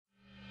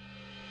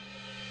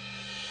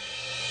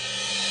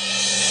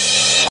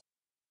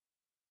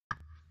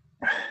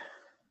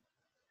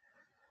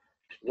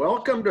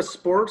Welcome to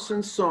Sports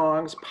and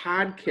Songs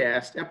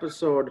podcast,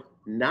 episode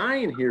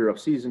 9 here of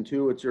season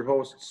 2. It's your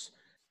hosts,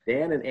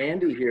 Dan and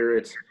Andy here.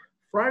 It's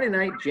Friday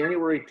night,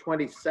 January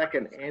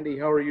 22nd. Andy,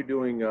 how are you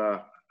doing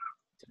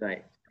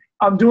tonight?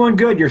 I'm doing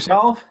good.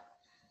 Yourself?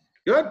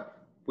 Good.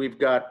 We've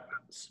got,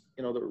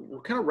 we're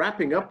kind of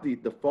wrapping up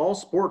the fall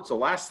sports. The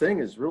last thing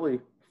is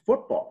really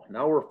football.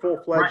 Now we're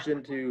full-fledged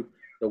into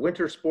the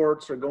winter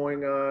sports are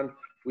going on.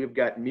 We've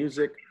got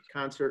music,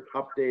 concert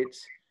updates,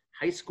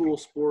 high school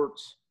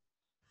sports.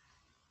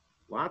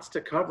 Lots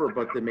to cover,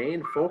 but the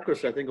main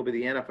focus, I think, will be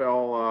the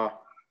NFL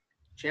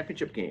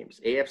championship games.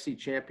 AFC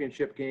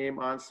championship game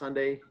on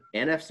Sunday,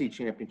 NFC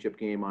championship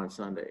game on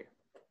Sunday.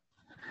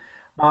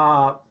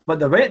 But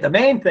the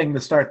main thing to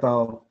start,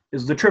 though,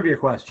 is the trivia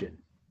question.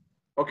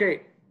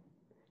 Okay,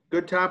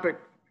 good topic.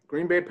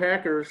 Green Bay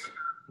Packers.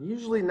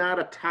 Usually not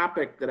a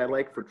topic that I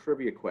like for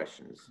trivia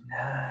questions.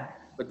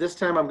 But this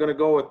time I'm going to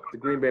go with the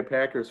Green Bay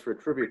Packers for a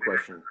trivia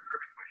question.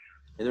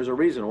 And there's a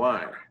reason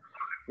why.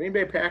 Green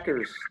Bay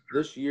Packers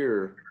this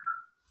year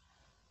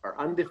are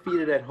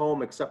undefeated at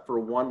home except for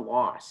one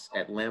loss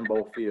at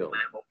Lambeau Field.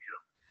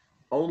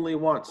 Only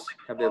once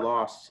have they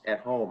lost at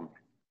home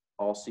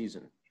all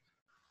season.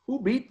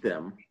 Who beat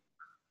them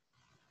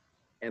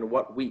and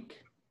what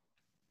week?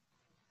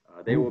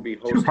 They will be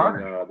hosting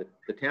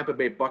the Tampa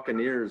Bay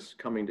Buccaneers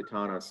coming to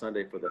town on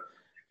Sunday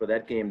for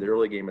that game, the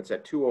early game. It's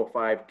at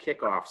 2:05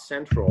 kickoff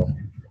Central.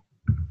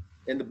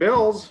 And the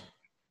Bills,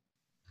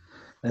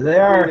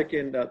 they're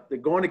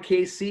going to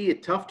KC.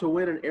 It's tough to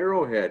win an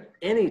Arrowhead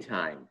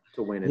anytime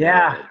to win an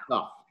Arrowhead.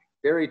 Tough,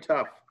 very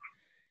tough.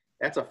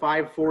 That's a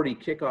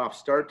 5:40 kickoff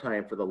start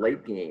time for the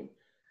late game.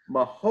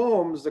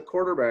 Mahomes, the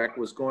quarterback,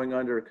 was going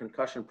under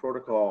concussion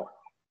protocol.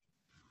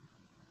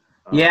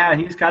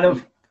 He's kind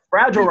of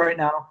fragile right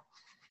now.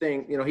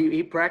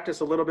 He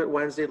practiced a little bit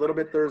Wednesday, a little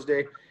bit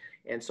Thursday,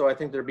 and so I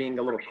think they're being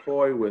a little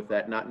coy with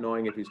that, not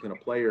knowing if he's going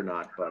to play or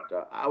not.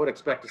 But I would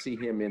expect to see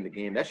him in the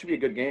game. That should be a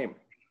good game.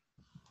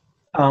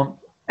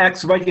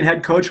 Ex-Viking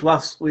head coach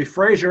Leslie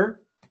Frazier,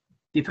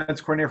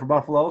 defense coordinator for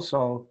Buffalo.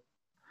 So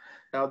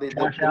now the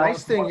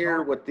nice thing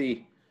here with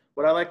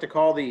what I like to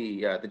call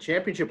the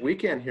championship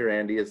weekend here,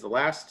 Andy, is the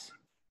last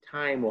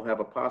time we'll have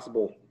a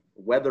possible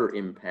weather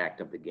impact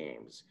of the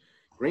games.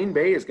 Green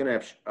Bay is going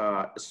to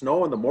have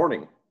snow in the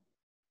morning,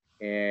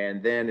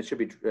 and then it should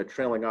be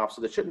trailing off.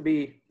 So there shouldn't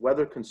be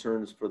weather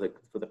concerns for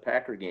the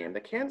Packer game.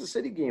 The Kansas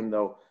City game,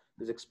 though,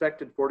 is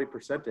expected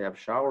 40% to have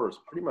showers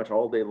pretty much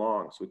all day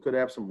long. So we could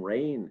have some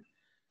rain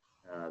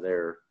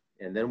there.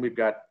 And then we've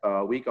got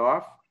a week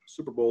off,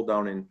 Super Bowl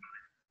down in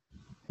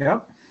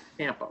Tampa,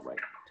 right?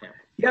 Tampa.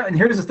 Yeah, and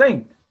here's the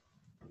thing.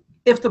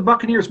 If the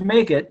Buccaneers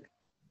make it,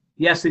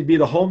 yes, they'd be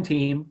the home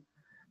team,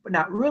 but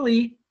not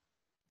really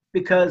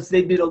because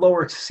they'd be the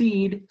lower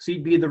seed, so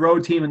you'd be the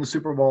road team in the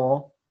Super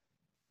Bowl.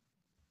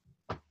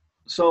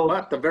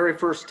 But the very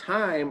first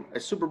time a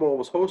Super Bowl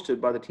was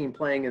hosted by the team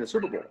playing in the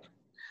Super Bowl.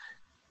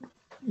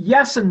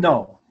 Yes and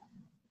no.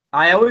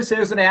 I always say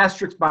there's an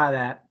asterisk by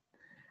that.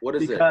 What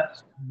is it?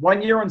 Because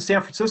one year when San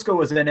Francisco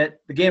was in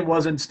it, the game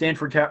was in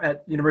Stanford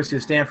at University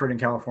of Stanford in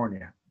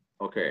California.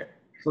 Okay.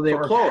 So they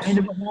were close. Kind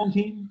of a home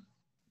team.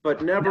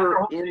 But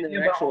never in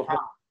the actual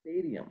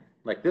stadium.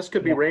 Like this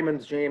could be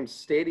Raymond James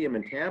Stadium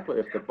in Tampa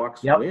if the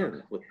Bucs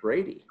win with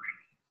Brady.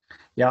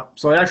 Yeah.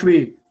 So it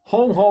actually be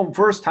home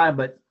first time,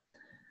 but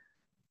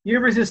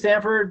University of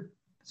Stanford,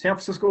 San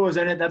Francisco was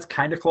in it. That's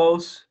kind of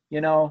close,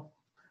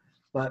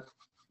 But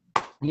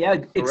yeah,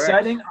 correct.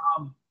 Exciting.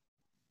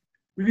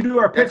 We can do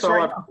our picks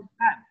right now.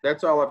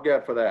 That's all I've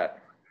got for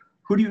that.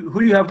 Who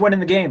do you have winning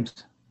the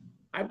games?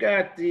 I've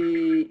got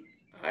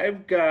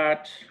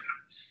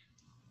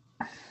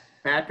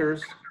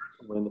Packers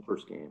to win the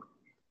first game.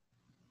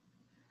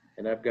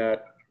 And I've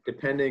got,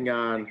 depending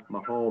on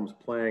Mahomes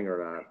playing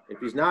or not, if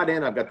he's not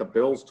in, I've got the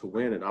Bills to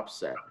win and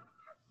upset.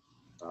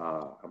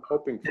 I'm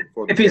hoping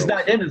for the If he's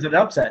Bills. not in, is it an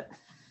upset?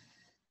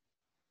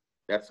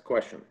 That's the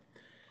question.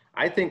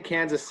 I think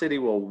Kansas City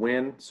will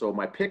win, so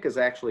my pick is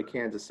actually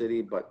Kansas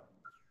City, but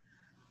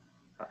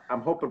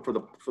I'm hoping for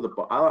the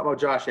I'm a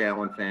Josh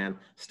Allen fan,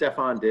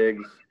 Stephon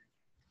Diggs.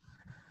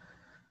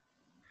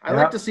 I'd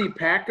like to see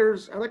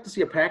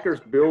a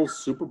Packers-Bills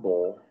Super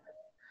Bowl.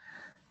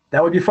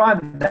 That would be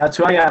fun. That's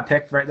who I got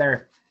picked right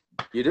there.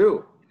 You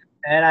do?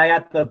 And I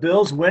got the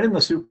Bills winning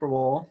the Super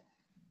Bowl.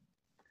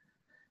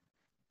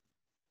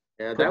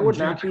 Yeah, that would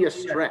not be a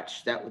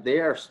stretch. They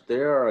are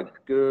a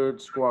good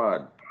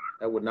squad.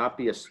 That would not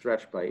be a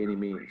stretch by any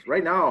means.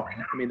 Right now,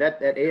 I mean, that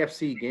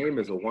AFC game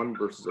is a 1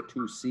 versus a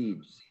 2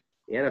 seed.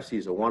 The NFC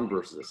is a 1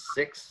 versus a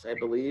 6, I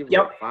believe.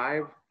 Yep. Or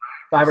 5?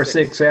 5 or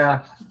 6,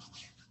 yeah.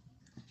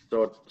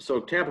 So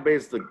Tampa Bay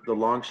is the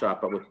long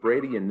shot, but with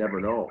Brady, you never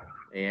know.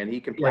 And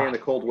he can play in the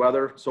cold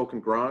weather, so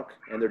can Gronk,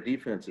 and their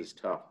defense is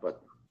tough.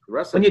 But the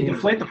rest of the team, you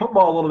deflate the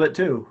football a little bit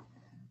too.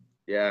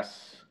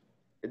 Yes.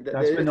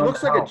 It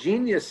looks like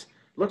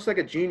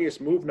a genius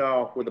move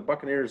now with the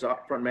Buccaneers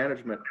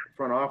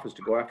front office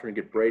to go after and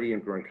get Brady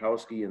and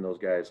Gronkowski and those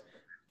guys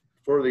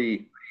for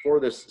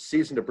this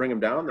season to bring them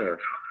down there,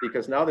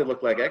 because now they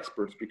look like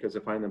experts because they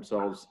find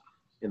themselves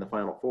in the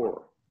Final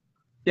Four.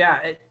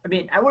 Yeah, I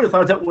mean, I would have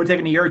thought that would have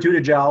taken a year or two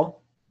to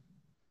gel,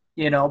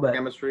 but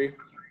Chemistry.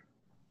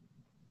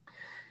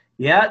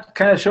 yeah, it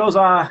kind of shows,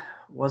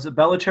 was it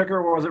Belichick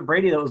or was it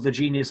Brady that was the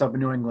genius up in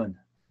New England?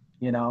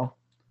 A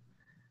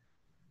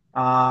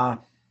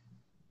lot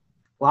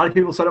of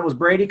people said it was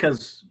Brady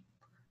because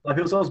a lot of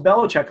people said it was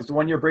Belichick because the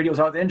 1 year Brady was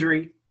out with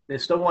injury. They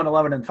still won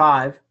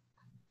 11-5.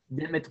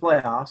 Didn't make the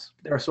playoffs.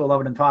 They were still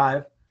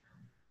 11-5.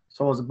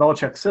 So it was a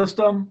Belichick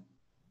system.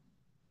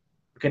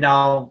 We can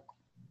now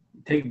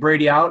take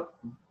Brady out.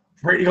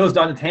 Brady goes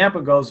down to Tampa,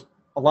 goes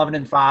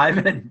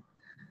 11-5,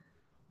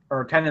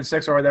 or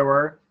 10-6, or where they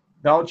were.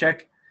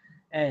 Belichick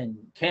and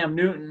Cam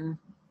Newton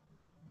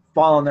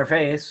fall on their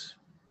face.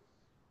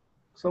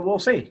 So we'll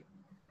see.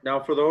 Now,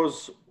 for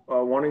those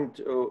wanting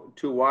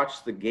to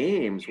watch the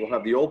games, we'll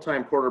have the old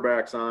time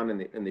quarterbacks on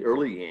in the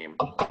early game.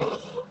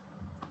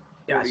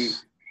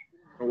 Yes.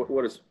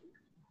 What is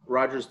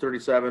Rodgers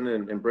 37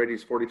 and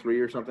Brady's 43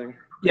 or something?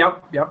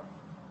 Yep.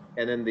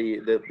 And then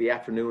the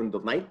afternoon, the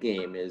night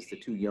game is the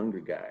two younger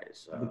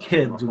guys. The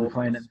kids will be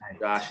playing at night.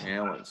 Josh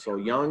Allen. So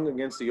young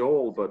against the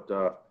old, but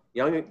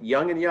young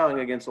and young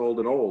against old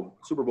and old.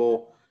 Super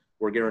Bowl,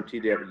 we're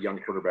guaranteed to have a young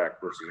quarterback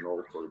versus an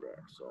old quarterback.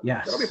 So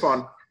yes, that'll be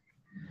fun.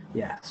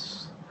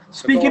 Yes.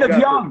 Speaking of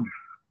young,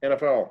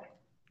 NFL.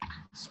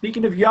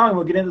 Speaking of young,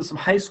 we'll get into some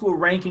high school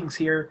rankings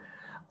here.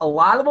 A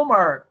lot of them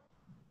are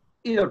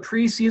either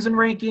preseason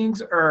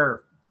rankings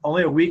or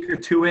only a week or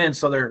two in,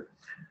 so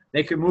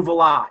they can move a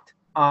lot.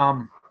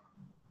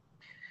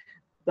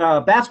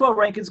 The basketball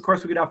rankings, of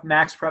course, we get off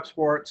Max Prep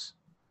Sports,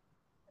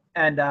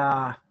 and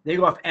they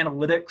go off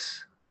analytics,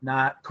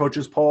 not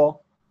coaches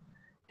poll.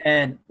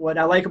 And what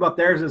I like about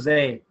theirs is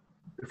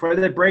before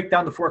they break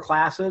down the 4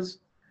 classes,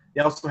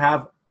 they also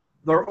have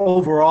their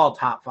overall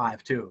top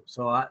 5 too.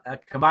 So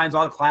that combines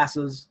all the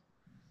classes.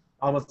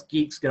 All of us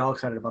geeks get all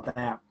excited about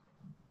that.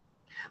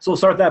 So we'll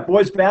start with that.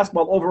 Boys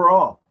basketball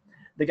overall.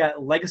 They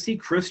got Legacy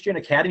Christian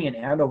Academy in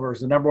Andover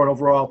is the number 1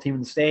 overall team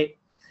in the state.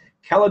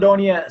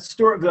 Caledonia,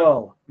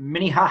 Stewartville,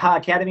 Minnehaha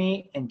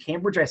Academy, and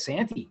Cambridge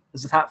Isanti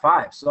is the top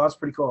 5. So that's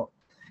pretty cool.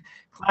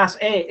 Class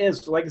A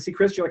is Legacy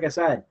Christian, like I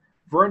said.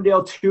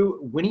 Verndale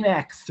 2,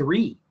 Winnimac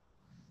 3.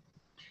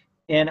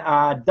 In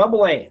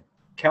Double A,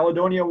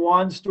 Caledonia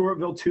 1,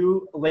 Stewartville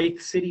 2,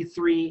 Lake City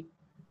 3,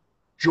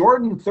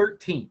 Jordan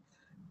 13th.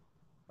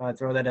 I'll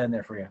throw that in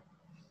there for you.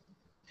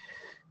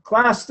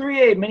 Class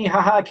 3A,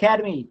 Minnehaha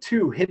Academy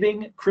 2,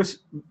 Hibbing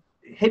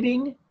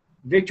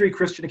Victory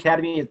Christian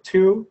Academy at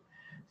 2,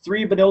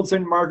 3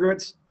 Benilde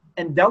Margaret's,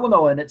 and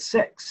Delano in at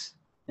 6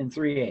 in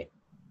 3A.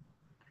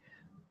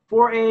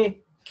 4A,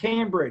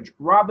 Cambridge,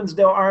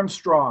 Robbinsdale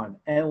Armstrong,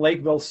 and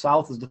Lakeville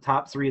South is the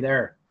top 3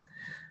 there.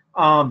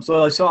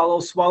 So I saw all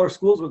those smaller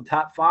schools with the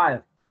top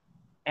 5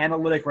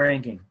 analytic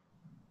ranking.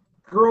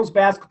 Girls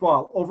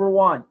basketball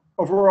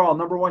overall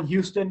number 1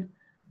 Houston,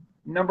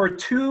 number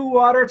 2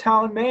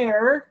 Watertown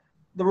Mayor,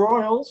 the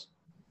Royals,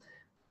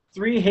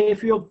 3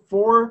 Hayfield,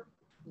 4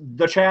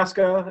 the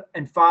Chaska,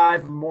 and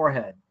 5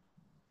 Moorhead.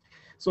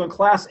 So in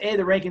Class A,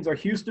 the rankings are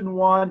Houston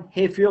 1,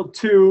 Hayfield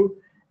 2,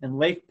 and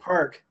Lake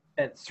Park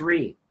at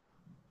 3.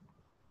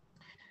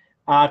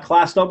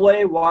 Class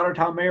AA,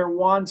 Watertown Mayor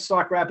 1,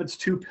 Sauk Rapids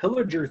 2,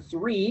 Pillager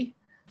 3,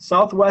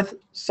 Southwest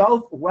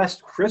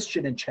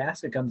Christian and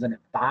Chaska comes in at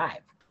 5.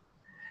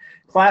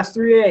 Class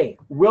 3A,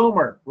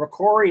 Wilmer,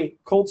 Rocori,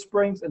 Cold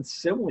Springs, and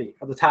Simley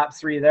are the top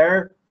 3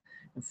 there.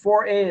 And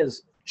 4A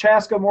is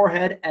Chaska,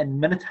 Moorhead, and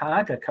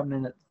Minnetonka coming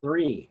in at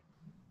 3.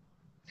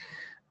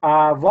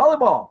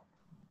 Volleyball,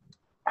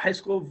 high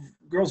school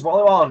girls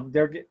volleyball,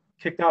 they're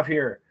kicked off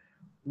here.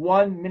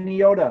 1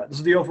 Minneota, this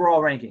is the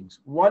overall rankings.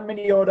 1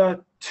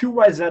 Minneota, 2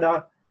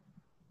 Wayzata,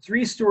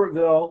 3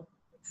 Stewartville,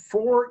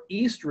 4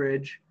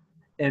 Eastridge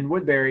and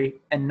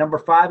Woodbury, and number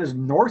 5 is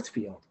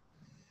Northfield.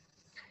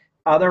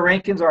 Their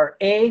rankings are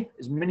A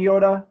is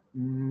Minneota,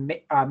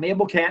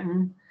 Mabel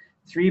Canton,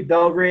 3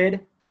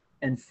 Belgrade,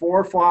 and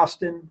 4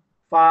 Foston,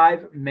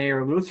 5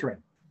 Mayor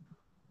Lutheran.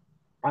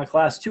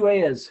 Class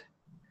 2A is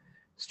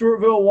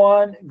Stewartville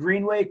 1,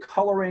 Greenway,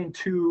 Coleraine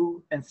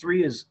 2, and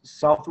 3 is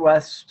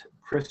Southwest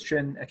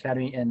Christian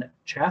Academy in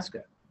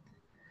Chaska.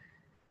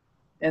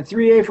 And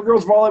 3A for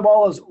girls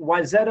volleyball is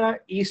Wayzata,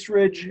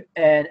 Eastridge,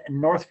 and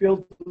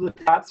Northfield, the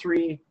top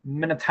 3.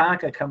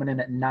 Minnetonka coming in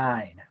at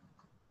 9.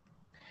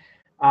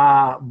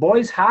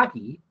 Boys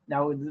hockey.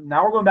 Now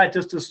we're going back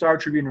just to Star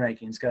Tribune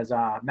rankings because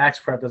Max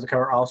Prep doesn't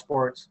cover all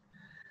sports.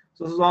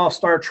 So this is all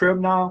Star Trib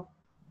now.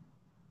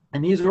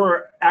 And these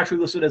were actually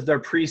listed as their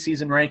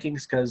preseason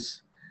rankings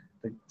because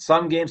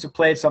some games have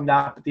played, some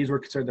not, but these were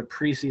considered the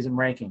preseason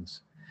rankings.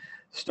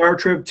 Star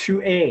Trib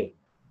 2A,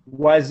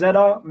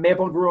 Wayzata,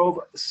 Maple Grove,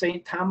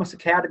 St. Thomas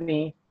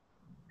Academy,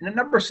 and at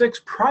number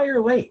 6, Prior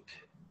Lake.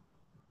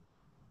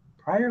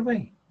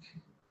 1A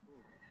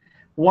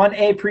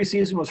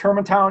preseason was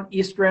Hermantown,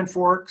 East Grand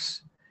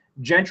Forks,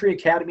 Gentry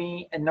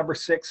Academy, and number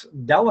 6,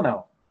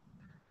 Delano.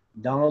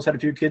 Delano's had a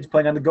few kids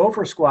playing on the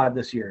Gopher squad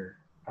this year.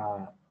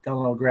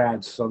 Delano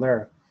grads, so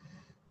there.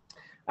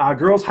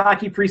 Girls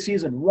hockey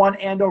preseason, 1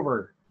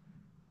 Andover,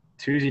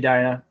 2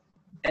 Edina,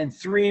 and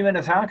 3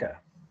 Minnetonka.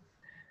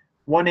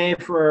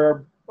 1A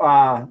for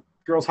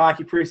girls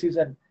hockey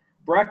preseason.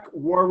 Breck,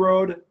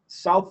 Warroad,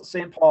 South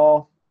St.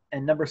 Paul,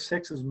 and number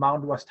 6 is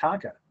Mound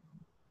Westonka.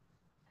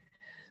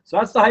 So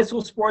that's the high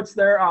school sports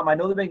there. I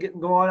know they've been getting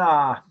going.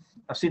 I've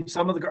seen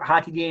some of the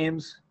hockey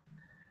games,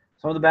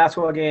 some of the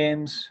basketball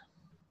games.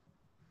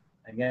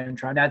 Again,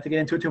 trying not to get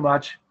into it too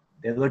much.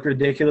 They look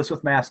ridiculous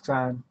with masks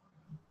on.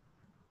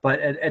 But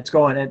it's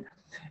going.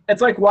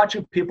 It's like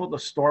watching people at the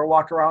store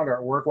walk around or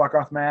at work walk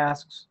around with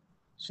masks.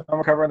 Some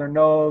are covering their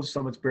nose,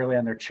 some it's barely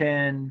on their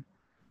chin.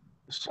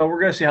 So we're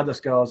going to see how this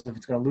goes, if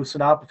it's going to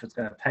loosen up, if it's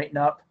going to tighten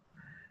up.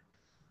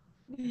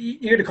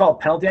 You're going to call a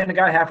penalty on a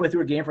guy halfway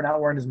through a game for not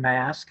wearing his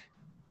mask.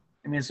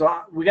 I mean, so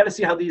we got to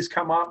see how these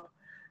come up.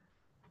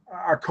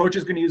 Our coach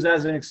is going to use that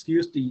as an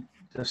excuse to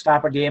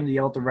stop a game, to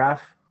yell at the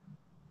ref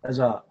as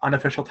an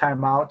unofficial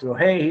timeout, to go,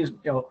 hey,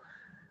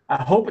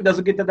 I hope it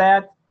doesn't get to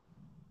that.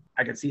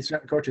 I can see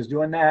certain coaches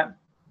doing that.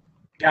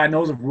 God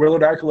knows if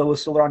Willard Archuleta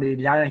was still around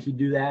 89, he'd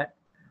do that.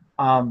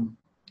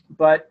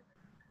 But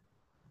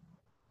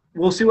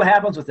we'll see what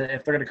happens with it.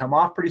 If they're going to come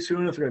off pretty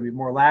soon, if they're going to be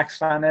more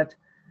lax on it.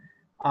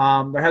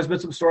 There has been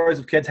some stories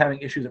of kids having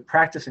issues at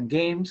practice and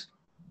games.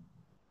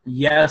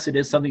 Yes, it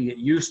is something you get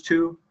used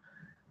to.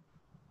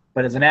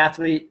 But as an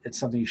athlete, it's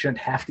something you shouldn't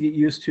have to get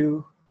used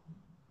to.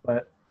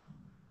 But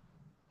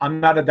I'm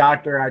not a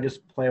doctor. I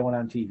just play one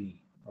on TV.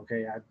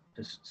 Okay, I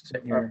just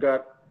sit here. I've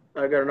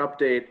got an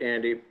update,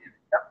 Andy.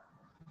 Yep.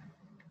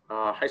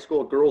 High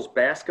school girls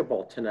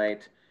basketball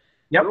tonight.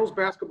 Yep. Girls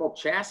basketball,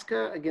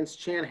 Chaska against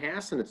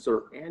Chanhassen. It's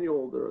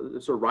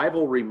a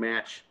rivalry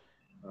match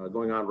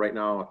going on right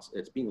now.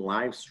 It's being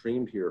live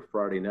streamed here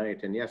Friday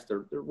night. And yes,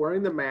 they're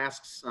wearing the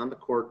masks on the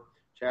court.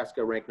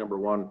 Chaska ranked number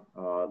 1,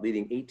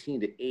 leading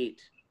 18-8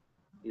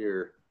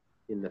 here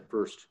in the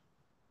first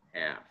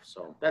half.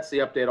 So that's the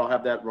update. I'll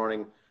have that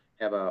running.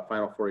 Have a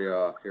final for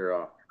you here,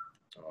 an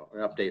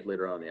update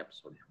later on in the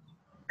episode.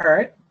 All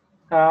right.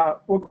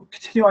 We'll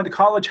continue on to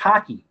college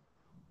hockey.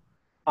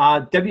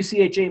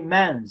 WCHA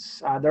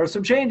men's. There were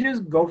some changes.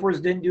 Gophers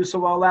didn't do so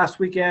well last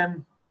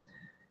weekend.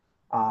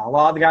 A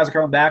lot of the guys are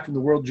coming back from the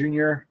World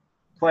Junior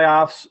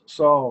playoffs.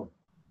 So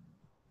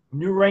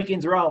new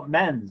rankings are out.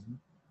 Men's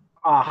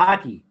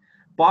hockey.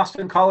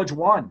 Boston College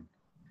 1.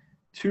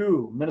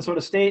 2,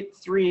 Minnesota State.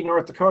 3,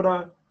 North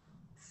Dakota.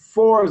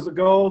 4 is the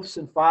Ghosts.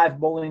 And 5,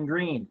 Bowling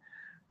Green.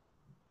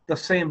 The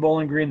same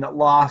Bowling Green that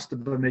lost to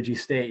Bemidji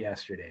State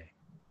yesterday.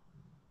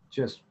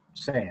 Just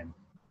saying.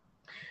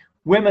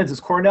 Women's is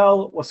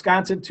Cornell,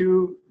 Wisconsin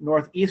 2,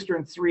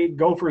 Northeastern 3,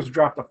 Gophers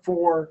dropped to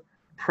 4,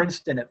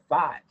 Princeton at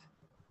 5.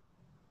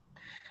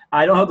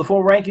 I don't have the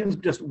full rankings,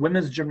 just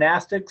women's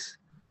gymnastics.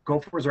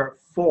 Gophers are at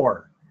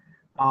 4.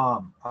 I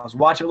was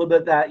watching a little bit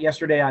of that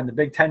yesterday on the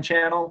Big Ten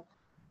channel.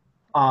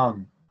 Because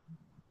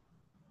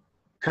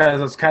I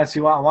was kind of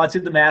I want to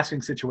see the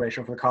masking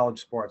situation for the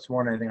college sports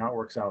more than anything, how it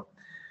works out.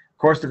 Of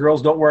course, the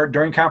girls don't wear it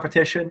during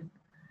competition.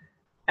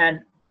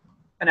 And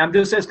I'm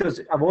doing this because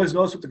I've always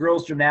noticed with the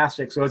girls'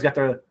 gymnastics, they always got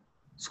their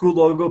school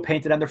logo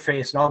painted on their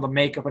face and all the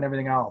makeup and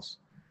everything else.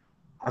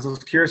 I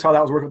was curious how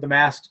that was working with the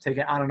masks,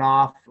 taking it on and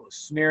off, if it was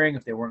smearing,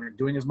 if they weren't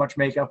doing as much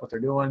makeup, what they're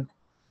doing.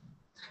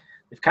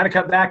 They've kind of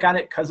cut back on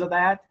it because of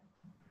that.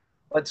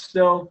 But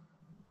still,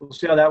 we'll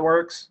see how that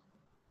works.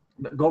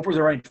 The Gophers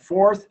are ranked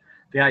 4th.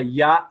 They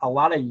got a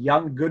lot of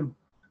young, good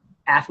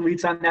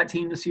athletes on that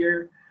team this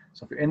year.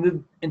 So if you're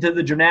into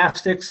the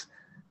gymnastics,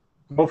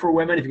 Gopher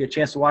women, if you get a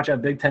chance to watch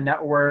on Big Ten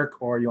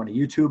Network or you want to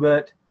YouTube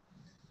it,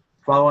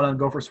 follow it on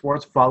Gopher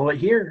Sports, follow it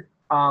here.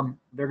 They're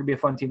going to be a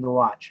fun team to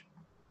watch.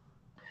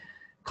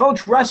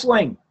 College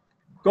wrestling.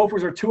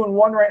 Gophers are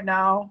 2-1 right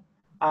now.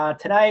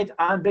 Tonight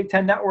on Big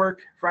Ten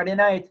Network, Friday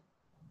night,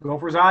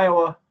 Gophers,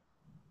 Iowa.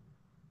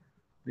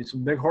 Be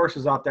some big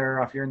horses out there.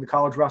 If you're in the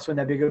college wrestling,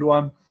 that'd be a good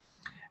one.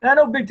 And I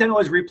know Big Ten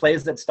always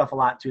replays that stuff a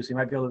lot too, so you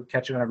might be able to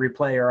catch it on a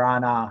replay or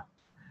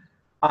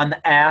on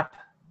the app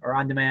or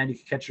on demand. You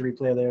can catch the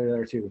replay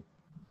there too.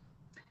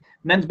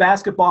 Men's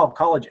basketball,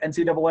 college,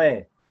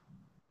 NCAA.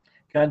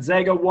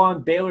 Gonzaga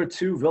 1, Baylor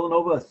 2,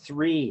 Villanova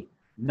 3,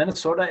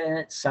 Minnesota in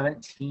at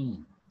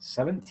 17.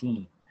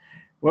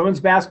 Women's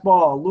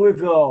basketball,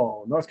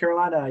 Louisville, North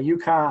Carolina,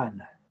 UConn,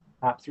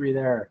 top 3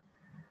 there.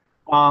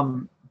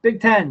 Big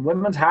Ten,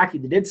 women's hockey.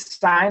 They did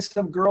sign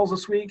some girls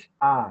this week.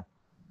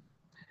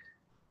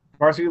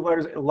 Varsity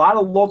players, a lot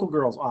of local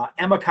girls.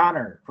 Emma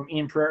Connor from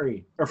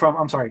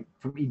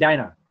from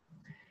Edina.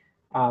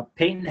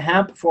 Peyton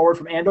Hemp, forward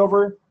from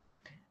Andover.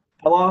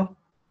 Ella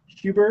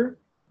Huber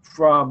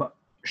from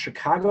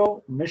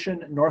Chicago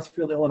Mission,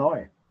 Northfield,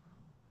 Illinois.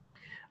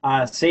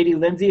 Sadie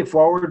Lindsay,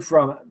 forward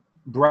from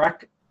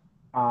Breck.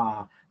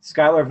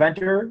 Skylar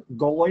Venter,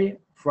 goalie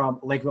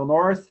from Lakeville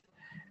North.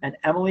 And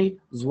Emily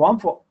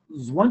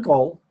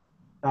Zwinkel,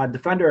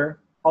 defender,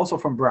 also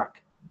from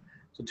Breck.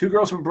 So 2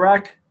 girls from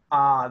Breck.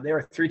 They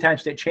were 3-time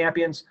state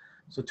champions.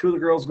 So 2 of the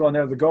girls going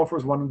there, the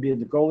Gophers, one would be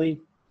the goalie.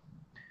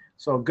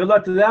 So good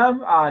luck to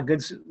them.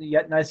 Good,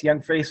 yet nice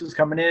young faces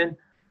coming in.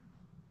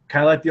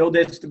 Kind of like the old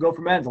days to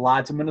Gopher men's.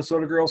 Lots of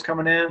Minnesota girls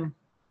coming in.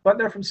 But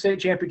they're from state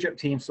championship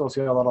teams, so we'll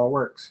see how that all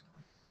works.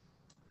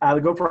 The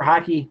Gopher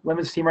hockey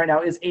women's team right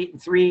now is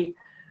 8-3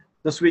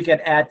 this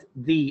weekend at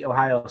the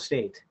Ohio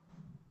State.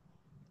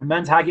 The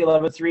men's hockey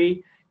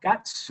 11-3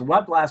 got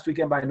swept last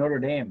weekend by Notre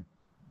Dame.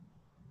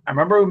 I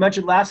remember we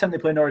mentioned last time they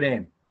played Notre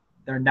Dame.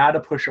 They're not a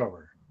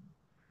pushover.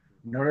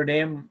 Notre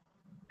Dame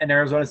and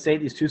Arizona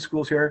State, these two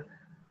schools here.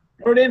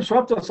 Notre Dame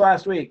swept us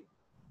last week.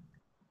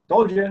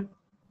 Told you.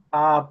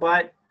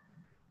 But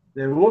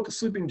they woke a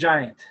sleeping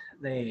giant.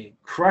 They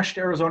crushed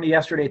Arizona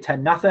yesterday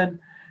 10-0.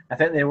 I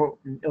think it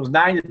was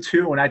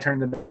 9-2 when I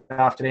turned them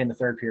off today in the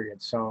third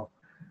period. So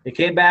they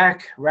came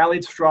back,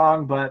 rallied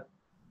strong, but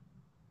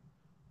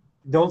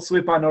don't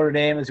sleep on Notre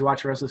Dame as you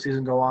watch the rest of the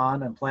season go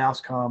on and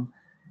playoffs come.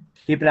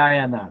 Keep an eye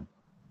on them.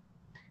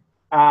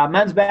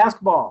 Men's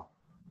basketball,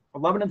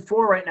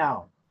 11-4 right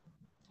now.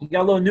 You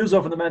got a little news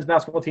over the men's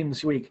basketball team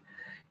this week.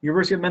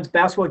 University of men's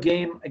basketball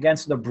game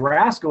against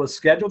Nebraska was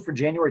scheduled for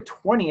January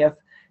 20th,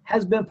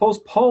 has been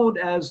postponed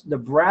as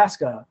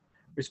Nebraska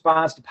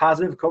responds to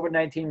positive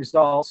COVID-19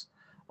 results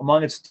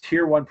among its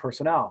Tier 1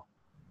 personnel.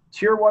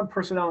 Tier 1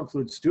 personnel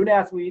includes student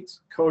athletes,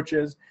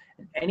 coaches,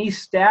 and any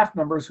staff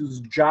members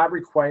whose job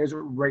requires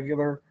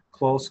regular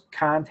close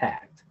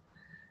contact.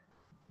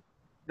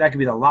 That could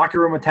be the locker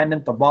room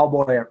attendant, the ball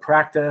boy at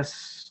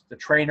practice, the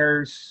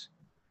trainers,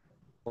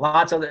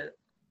 lots of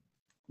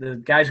the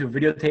guys who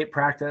videotape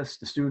practice,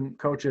 the student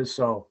coaches.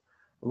 So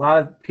a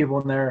lot of people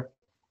in there.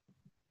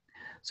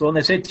 So when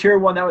they say Tier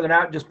 1, they're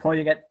not just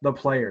pointing at the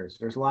players.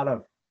 There's a lot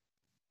of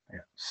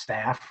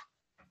staff.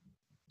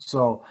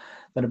 So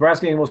the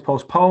Nebraska game was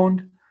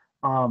postponed.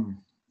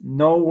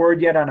 No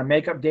word yet on a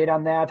makeup date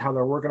on that, how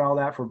they're working all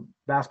that for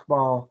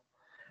basketball.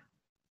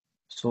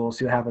 So we'll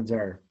see what happens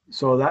there.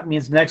 So that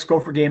means the next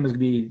Gopher game is going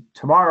to be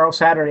tomorrow,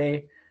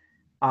 Saturday,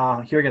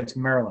 here against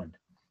Maryland.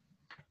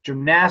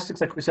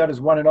 Gymnastics, like we said, is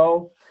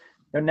 1-0.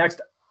 Their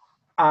next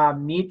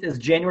meet is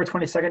January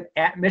 22nd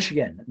at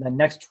Michigan. And then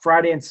next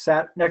Friday and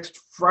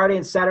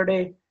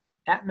Saturday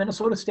at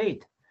Minnesota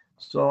State.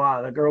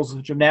 So the girls'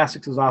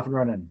 gymnastics is off and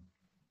running.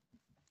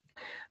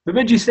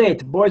 Bemidji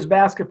State, boys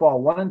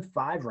basketball,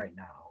 1-5 right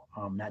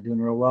now. Not doing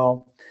real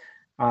well.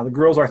 The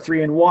girls are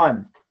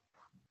 3-1.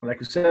 Like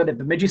we said, at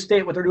Bemidji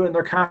State, what they're doing in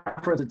their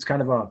conference, it's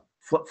kind of a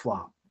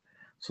flip-flop.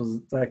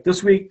 So like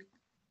this week,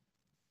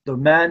 the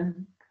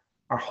men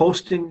are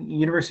hosting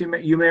University of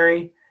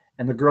UMary,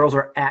 and the girls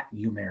are at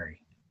UMary.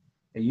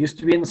 It used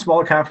to be in the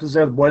smaller conferences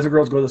there. The boys and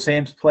girls go to the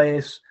same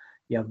place.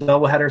 You have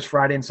double headers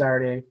Friday and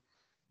Saturday.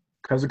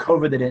 Because of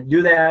COVID, they didn't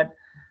do that.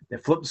 They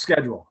flipped the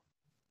schedule.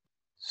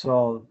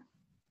 So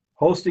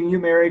hosting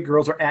UMary,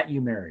 girls are at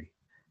UMary.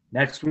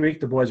 Next week,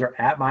 the boys are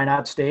at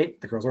Minot State.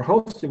 The girls are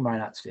hosting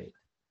Minot State.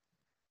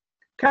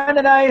 Kind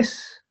of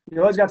nice. You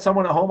always got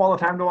someone at home all the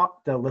time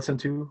to listen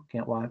to.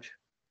 Can't watch.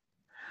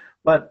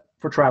 But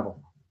for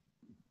travel.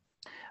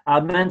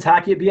 Men's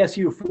hockey at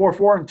BSU,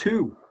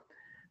 4-4-2.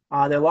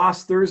 They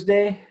lost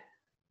Thursday.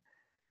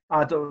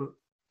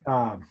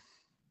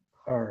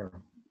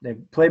 They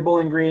played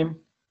Bowling Green.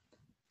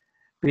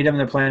 Beat them.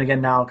 They're playing again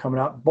now coming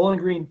up. Bowling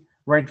Green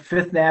ranked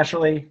 5th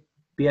nationally.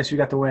 BSU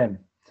got the win.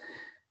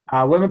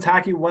 Women's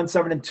hockey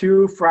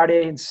 1-7-2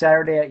 Friday and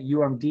Saturday at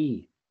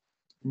UMD.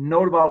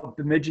 Note about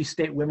Bemidji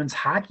State women's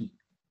hockey.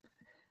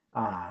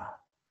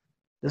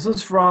 This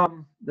is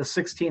from the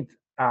 16th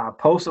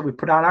post that we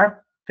put on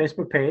our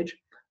Facebook page.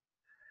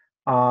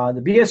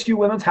 The BSU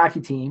women's hockey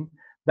team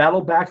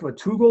battled back from a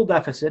 2-goal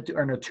deficit to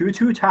earn a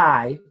 2-2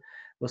 tie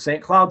with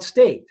St. Cloud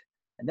State,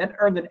 and then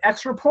earned an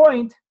extra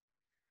point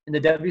in the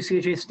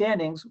WCHA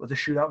standings with a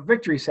shootout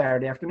victory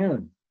Saturday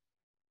afternoon.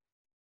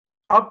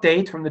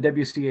 Update from the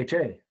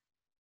WCHA.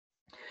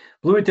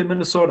 Bloomington,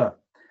 Minnesota.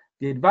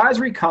 The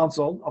Advisory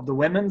Council of the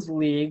Women's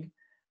League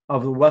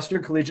of the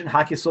Western Collegiate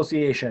Hockey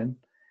Association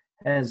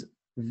has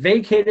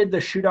vacated the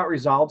shootout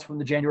results from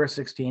the January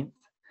 16th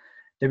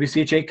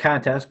WCHA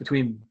contest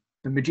between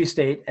Bemidji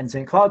State and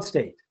St. Cloud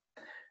State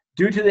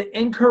due to the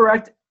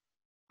incorrect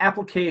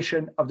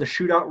application of the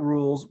shootout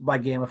rules by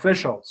game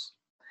officials.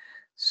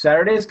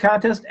 Saturday's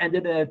contest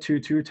ended in a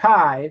 2-2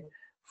 tie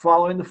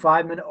following the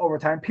 5-minute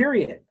overtime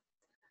period.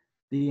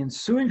 The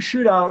ensuing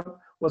shootout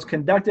was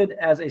conducted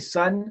as a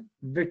sudden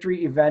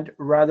victory event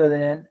rather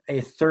than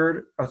a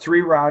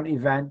 3-round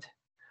event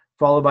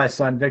followed by a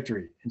sudden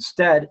victory,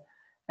 instead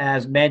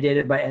as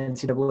mandated by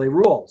NCAA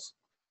rules.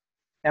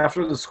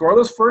 After the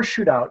scoreless first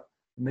shootout,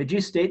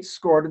 Bemidji State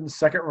scored in the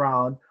second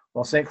round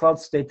while St. Cloud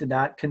State did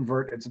not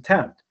convert its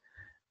attempt.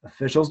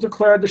 Officials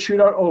declared the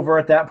shootout over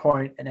at that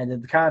point and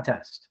ended the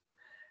contest.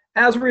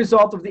 As a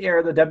result of the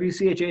error, the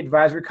WCHA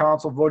Advisory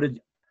Council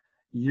voted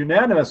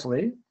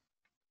unanimously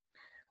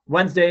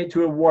Wednesday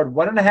to award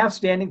 1.5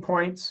 standing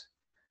points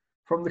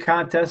from the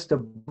contest to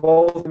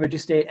both Bemidji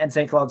State and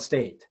St. Cloud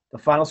State. The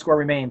final score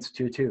remains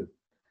 2-2.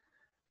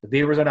 The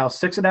Beavers are now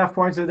 6.5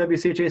 points in the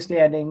WCHA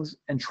standings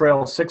and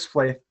trail sixth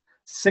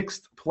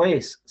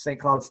place St.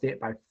 Cloud State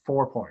by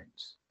 4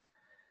 points.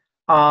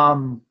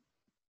 And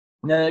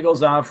then it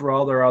goes on for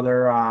all their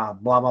other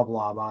blah, blah,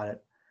 blah about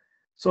it.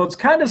 So it's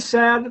kind of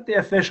sad that the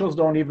officials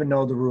don't even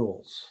know the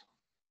rules.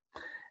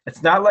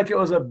 It's not like it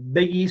was a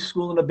Big East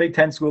school and a Big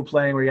Ten school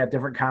playing where you got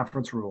different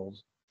conference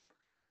rules.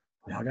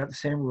 We all got the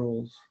same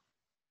rules.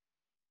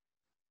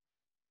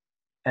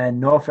 And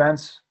no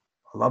offense,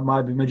 I love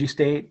my Bemidji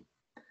State,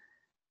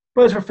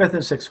 but it's for 5th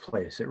and 6th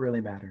place. It really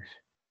matters.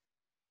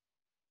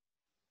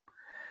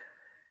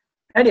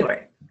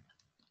 Anyway,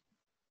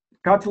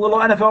 got to a little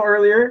NFL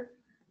earlier.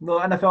 A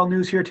little NFL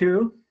news here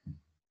too.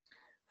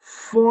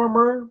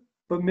 Former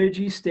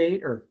Bemidji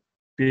State, or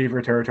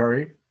Beaver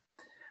Territory,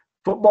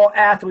 football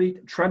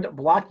athlete Trent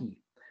Blocky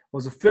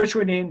was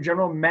officially named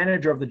general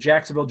manager of the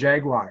Jacksonville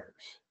Jaguars.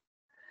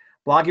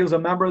 Blocky was a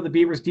member of the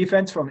Beavers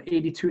defense from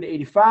 82 to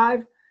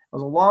 85.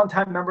 Was a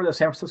longtime member of the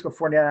San Francisco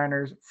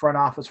 49ers front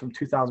office from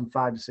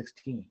 2005 to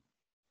 16.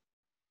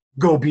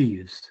 Go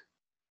Beavs.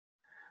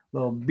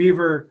 Little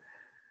Beaver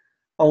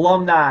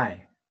alumni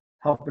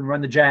helping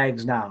run the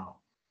Jags now.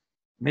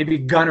 Maybe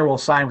Gunner will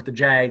sign with the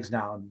Jags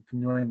now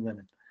from New England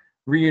and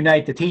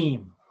reunite the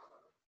team.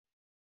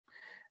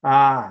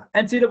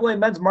 NCAA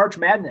Men's March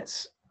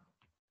Madness.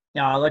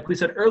 Like we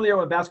said earlier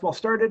when basketball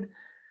started,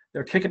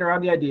 they're kicking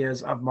around the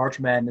ideas of March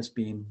Madness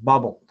being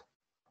bubbled.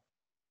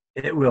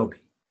 It will be.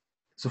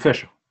 It's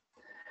official.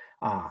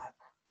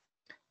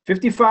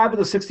 55 of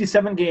the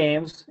 67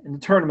 games in the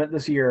tournament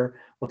this year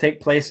will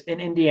take place in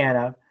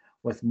Indiana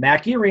with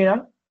Mackey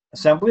Arena,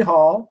 Assembly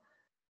Hall,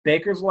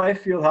 Baker's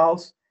Life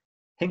Fieldhouse,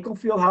 Hinkle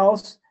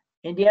Fieldhouse,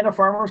 Indiana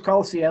Farmers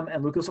Coliseum,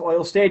 and Lucas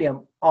Oil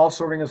Stadium all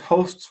serving as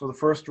hosts for the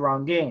first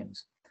round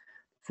games.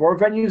 4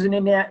 venues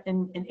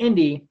in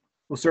Indy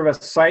will serve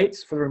as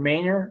sites for the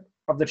remainder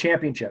of the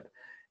championship,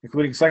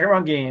 including second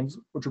round games,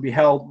 which will be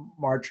held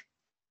March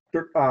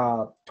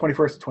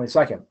 21st to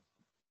 22nd.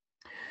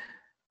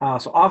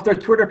 So off their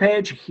Twitter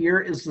page, here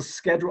is the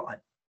schedule.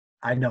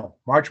 I know,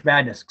 March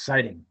Madness,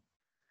 exciting.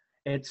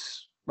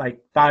 It's like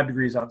 5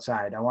 degrees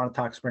outside. I want to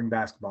talk spring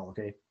basketball,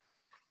 okay?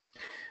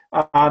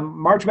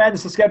 March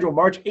Madness, the schedule.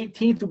 March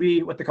 18th will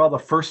be what they call the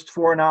first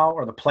 4 now,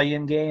 or the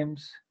play-in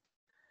games.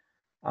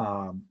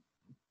 March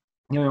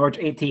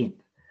 18th.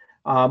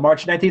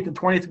 March 19th and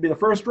 20th will be the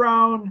first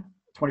round.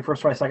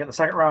 21st, 22nd, the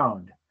second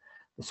round.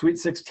 The Sweet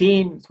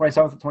 16,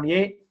 27th and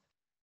 28th.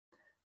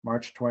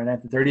 March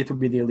 29th and 30th will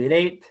be the Elite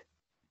 8.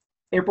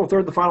 April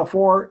 3rd, the Final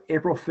Four.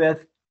 April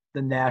 5th,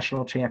 the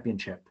National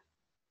Championship.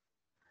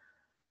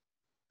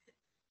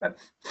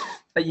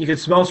 You can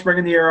smell spring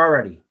in the air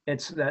already.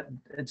 It's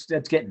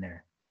getting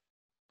there.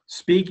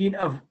 Speaking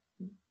of,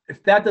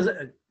 if that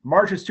doesn't,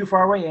 March is too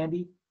far away,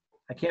 Andy.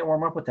 I can't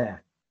warm up with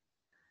that.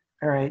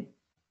 All right.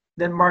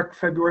 Then mark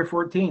February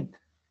 14th,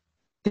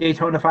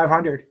 Daytona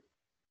 500.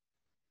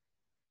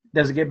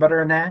 Does it get better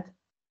than that?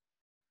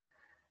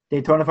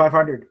 Daytona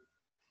 500.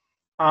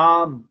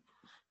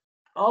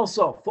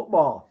 Also,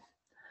 football.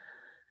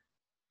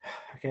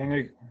 Okay, I'm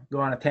going to go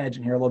on a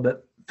tangent here a little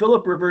bit.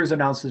 Philip Rivers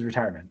announced his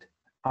retirement.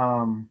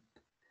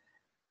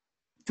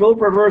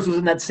 Philip Rivers was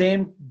in that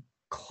same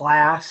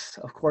class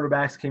of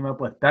quarterbacks came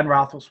up with Ben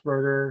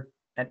Roethlisberger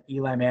and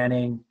Eli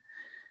Manning.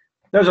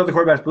 There's other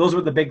quarterbacks, but those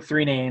were the big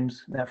 3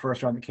 names in that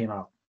first round that came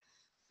out.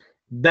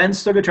 Ben's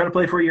still going to try to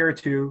play for a year or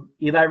 2.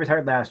 Eli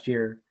retired last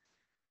year.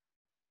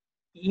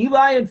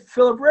 Eli and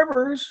Philip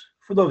Rivers,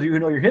 for those of you who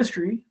know your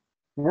history,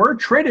 were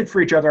traded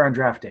for each other on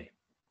draft day.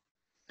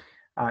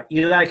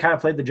 Eli kind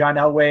of played the John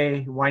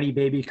Elway whiny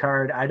baby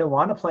card. I don't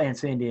want to play in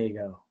San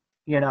Diego.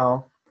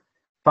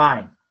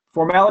 Fine.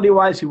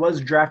 Formality-wise, he was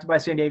drafted by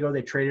San Diego.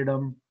 They traded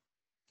him.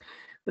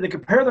 But they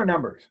compare their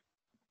numbers.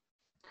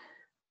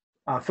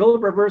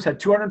 Philip Rivers had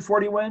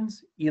 240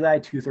 wins. Eli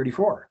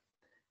 234.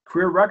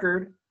 Career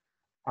record,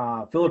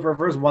 Philip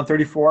Rivers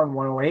 134 and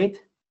 108.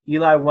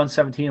 Eli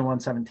 117 and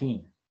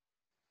 117.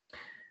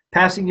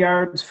 Passing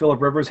yards,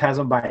 Philip Rivers has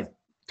them by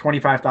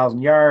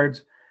 25,000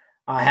 yards.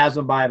 Has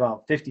them by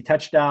about 50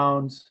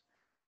 touchdowns.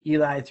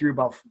 Eli threw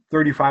about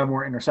 35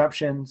 more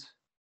interceptions.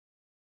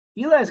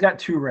 Eli's got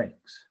 2 rings.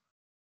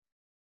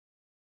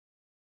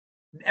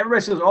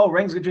 Everybody says,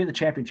 rings going to be in the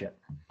championship.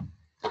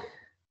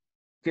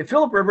 Okay,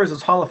 Philip Rivers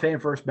is Hall of Fame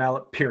first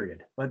ballot,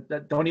 period.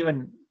 But don't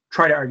even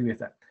try to argue with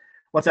that.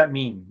 What's that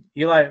mean?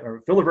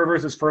 Philip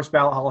Rivers is first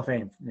ballot Hall of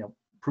Fame.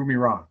 Prove me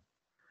wrong.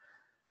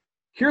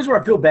 Here's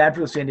where I feel bad for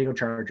the San Diego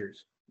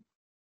Chargers.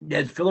 They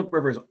had Philip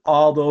Rivers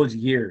all those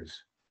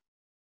years.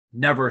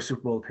 Never a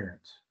Super Bowl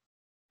appearance.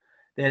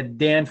 They had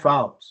Dan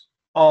Fouts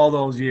all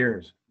those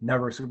years.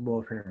 Never a Super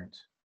Bowl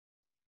appearance.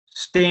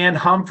 Stan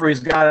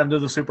Humphries got him to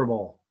the Super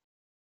Bowl.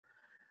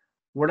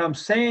 What I'm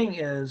saying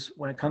is,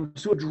 when it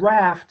comes to a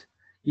draft,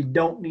 you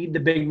don't need the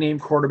big name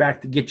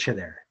quarterback to get you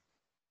there.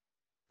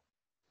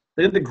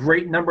 Look at the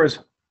great numbers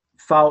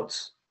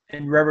Fouts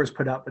and Rivers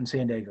put up in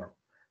San Diego.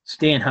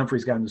 Stan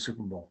Humphries got him to the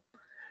Super Bowl.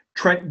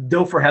 Trent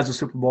Dilfer has a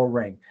Super Bowl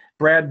ring.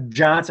 Brad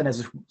Johnson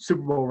has a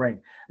Super Bowl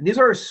ring. And these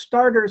are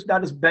starters,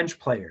 not as bench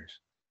players.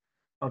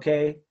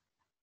 Okay?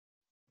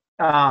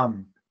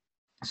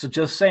 So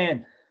just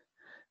saying,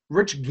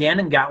 Rich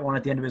Gannon got one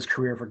at the end of his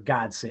career, for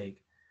God's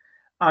sake.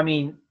 I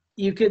mean,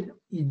 you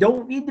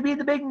don't need to be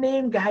the big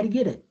name guy to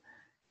get it.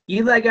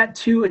 Eli got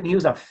 2, and he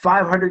was a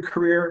 500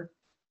 career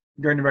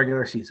during the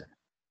regular season.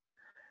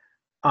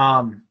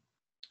 And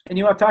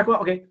you want to talk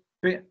about, okay,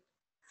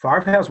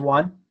 Favre has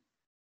 1.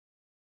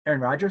 Aaron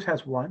Rodgers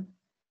has 1.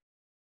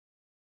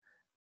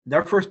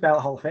 They're first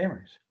ballot Hall of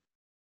Famers.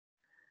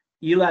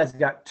 Eli's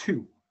got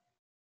 2.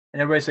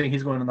 And everybody's saying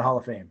he's going in the Hall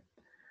of Fame.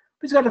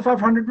 But he's got a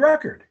 500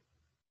 record.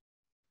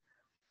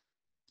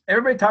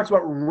 Everybody talks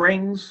about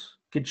rings,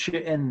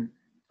 and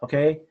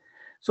okay.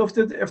 So if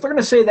they're going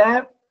to say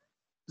that,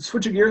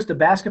 switching gears to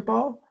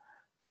basketball,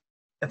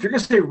 if you're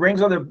going to say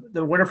rings are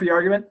the winner for the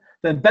argument,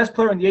 then best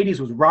player in the 80s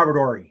was Robert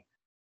Horry.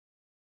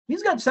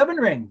 He's got 7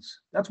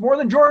 rings. That's more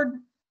than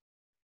Jordan.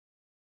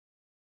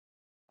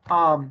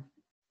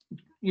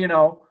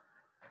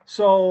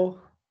 So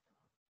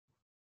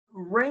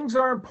rings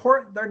are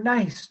important. They're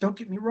nice. Don't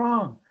get me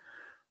wrong.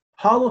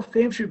 Hall of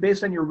Fame should be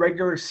based on your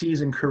regular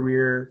season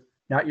career,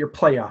 not your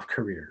playoff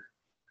career.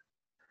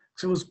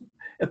 So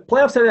if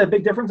playoffs had a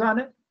big difference on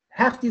it,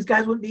 half these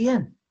guys wouldn't be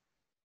in.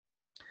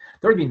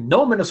 There would be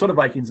no Minnesota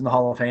Vikings in the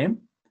Hall of Fame.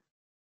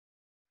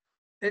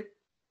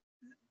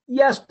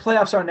 Yes,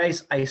 playoffs are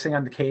nice icing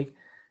on the cake.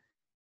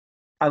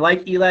 I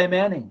like Eli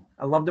Manning.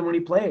 I loved him when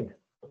he played.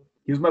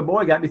 He was my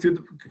boy, got me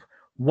through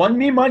won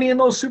me money in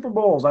those Super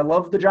Bowls. I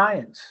loved the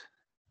Giants.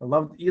 I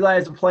loved Eli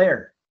as a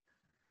player.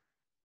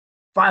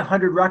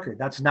 500 record.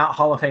 That's not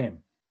Hall of Fame.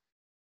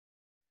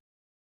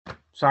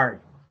 Sorry.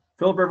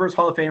 Philip Rivers,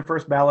 Hall of Fame,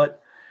 first ballot.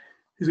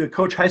 He's going to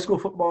coach high school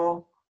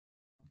football.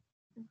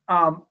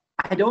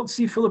 I don't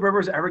see Philip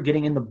Rivers ever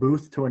getting in the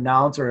booth to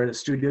announce or at a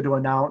studio to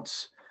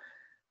announce.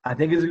 I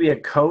think he's going to be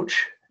a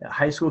coach at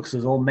high school because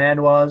his old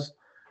man was.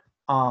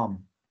 The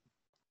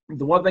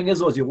one thing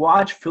is you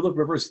watch Philip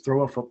Rivers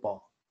throw a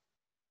football.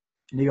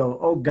 And you go,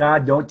 oh,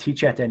 God, don't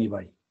teach that to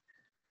anybody.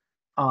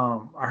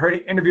 I heard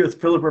an interview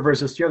with Philip Rivers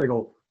this year. They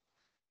go,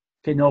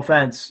 okay, no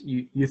offense,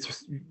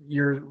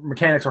 your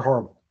mechanics are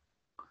horrible.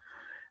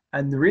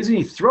 And the reason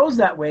he throws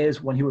that way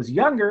is when he was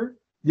younger,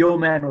 the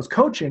old man was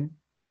coaching.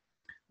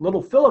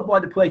 Little Philip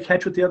wanted to play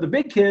catch with the other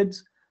big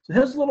kids. So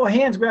his little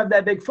hands grabbed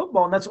that big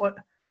football. And that's what –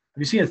 have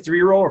you seen a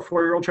 3-year-old or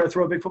 4-year-old try to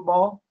throw a big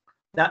football?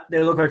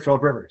 They look like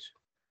Philip Rivers.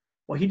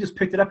 Well, he just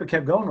picked it up and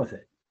kept going with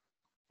it.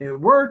 It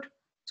worked.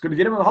 It's going to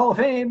get him in the Hall of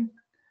Fame.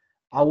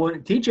 I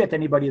wouldn't teach it to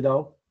anybody,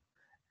 though.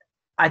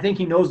 I think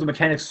he knows the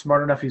mechanics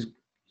smart enough.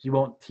 He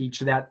won't teach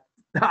that,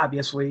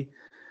 obviously.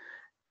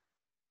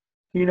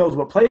 He knows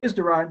what plays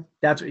to run.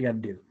 That's what you got to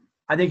do.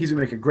 I think he's going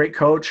to make a great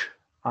coach.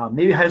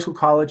 Maybe high school,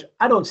 college.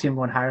 I don't see him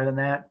going higher than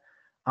that.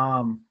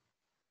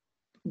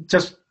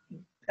 That's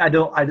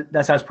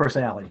his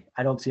personality.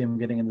 I don't see him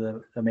getting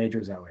into the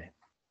majors that way.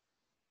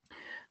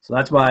 So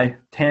that's my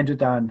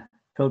tangent on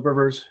Philip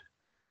Rivers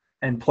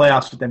and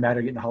playoffs, if they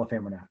matter, getting the Hall of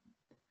Fame or not.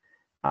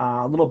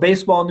 A little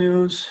baseball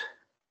news.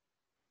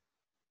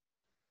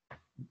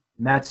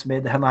 Mets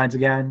made the headlines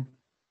again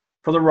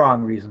for the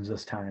wrong reasons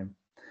this time.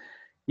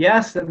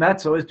 Yes, the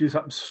Mets always do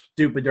something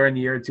stupid during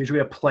the year. It's usually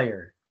a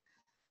player.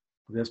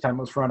 This time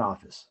it was front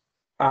office.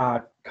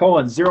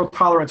 Cohen, zero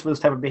tolerance for this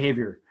type of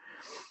behavior.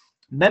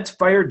 Mets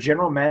fired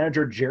general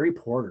manager Jerry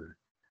Porter.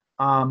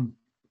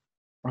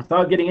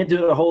 Without getting into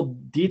the whole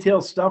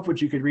detailed stuff,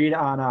 which you could read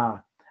on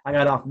I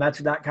got off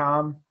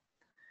Mets.com.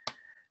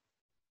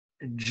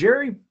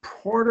 Jerry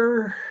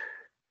Porter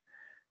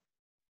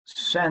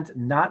sent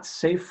not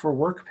safe for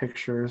work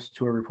pictures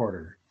to a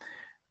reporter.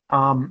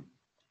 You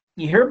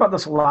hear about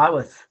this a lot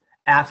with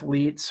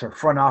athletes or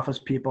front office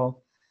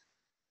people.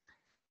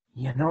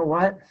 You know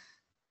what?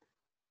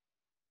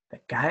 The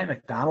guy at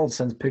McDonald's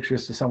sends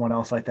pictures to someone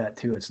else like that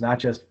too. It's not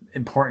just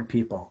important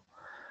people.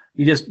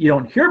 You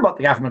don't hear about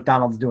the guy from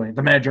McDonald's doing it,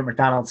 the manager at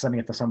McDonald's sending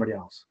it to somebody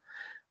else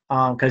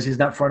because he's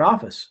not front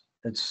office.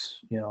 It's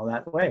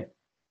that way.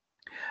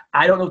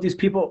 I don't know if these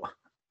people.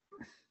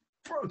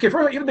 Okay,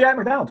 first of all, even the guy at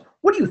McDonald's.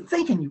 What are you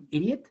thinking, you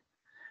idiot?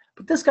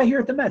 But this guy here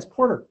at the Mets,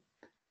 Porter,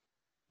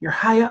 you're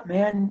high up,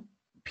 man.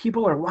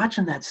 People are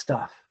watching that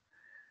stuff.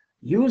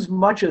 You as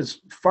much as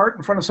fart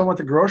in front of someone at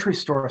the grocery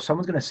store if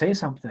someone's going to say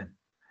something.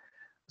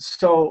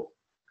 So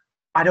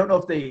I don't know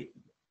if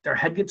their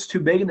head gets too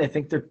big and they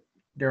think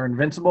they're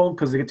invincible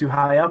because they get too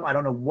high up. I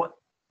don't know what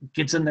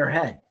gets in their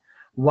head,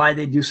 why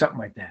they do something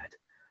like that.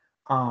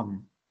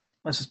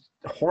 That's just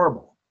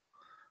horrible.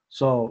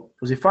 So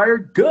was he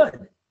fired?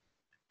 Good.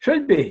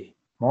 Should be.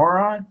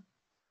 Moron.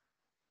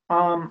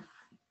 And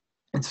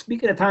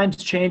speaking of times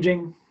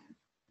changing,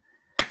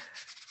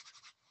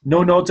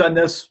 no notes on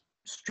this,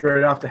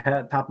 straight off the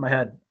top of my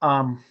head.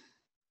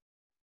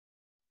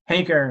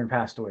 Hank Aaron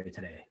passed away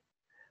today.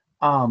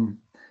 I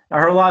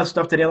heard a lot of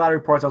stuff today, a lot of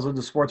reports. I was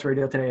listening to sports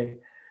radio today.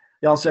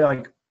 They all say,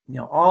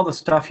 all the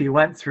stuff he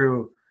went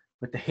through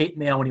with the hate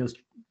mail when he was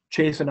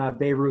chasing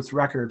Babe Ruth's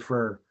record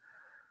for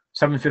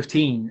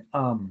 715.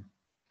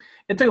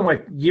 It took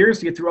him years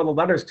to get through all the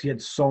letters because he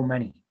had so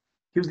many.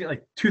 He was getting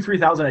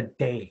 2,000-3,000 a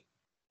day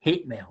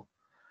hate mail.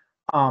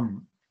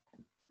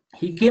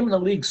 He came in the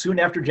league soon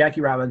after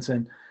Jackie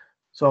Robinson.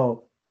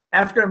 So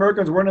African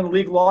Americans weren't in the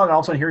league long, and all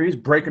of a sudden here he's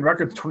breaking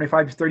records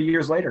 25 to 30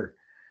 years later.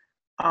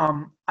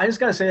 I just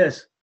got to say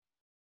this.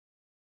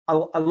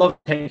 I love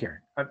Hank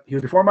Aaron. He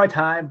was before my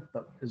time,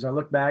 but as I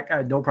look back, I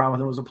had no problem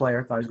with him as a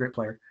player. Thought he was a great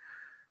player.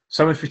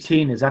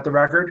 715, is that the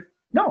record?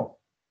 No.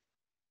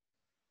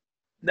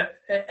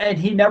 And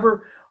he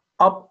never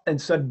up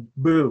and said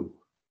boo.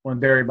 when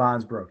Barry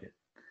Bonds broke it.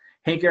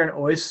 Hank Aaron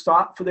always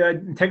fought for the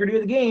integrity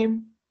of the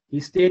game. He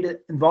stayed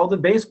involved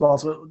in baseball.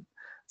 So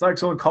it's like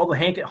someone called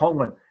Hank at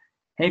home and,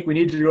 Hank, we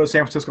need you to go to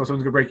San Francisco.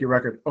 Someone's going to break your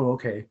record. Oh,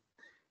 okay.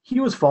 He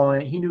was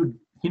following. He knew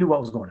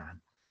what was going on.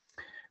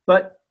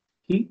 But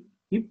he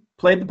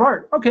played the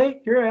part.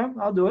 Okay, here I am.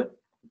 I'll do it.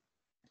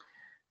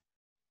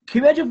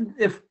 Can you imagine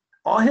if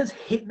all his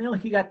hate mail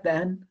he got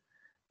then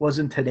was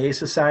in today's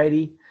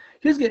society?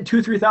 He was getting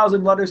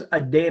 2,000-3,000 letters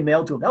a day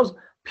mailed to him. That was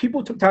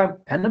people took time,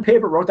 pen and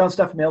paper, wrote down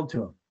stuff mailed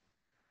to him.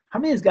 How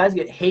many of these guys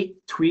get hate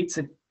tweets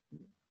and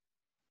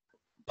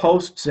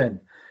posts and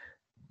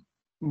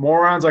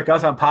morons like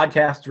us on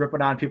podcasts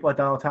ripping on people like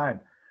that all the time?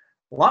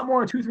 A lot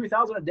more than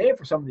 2,000-3,000 a day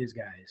for some of these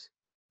guys.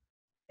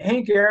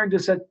 Hank Aaron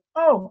just said,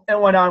 "Oh," and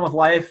went on with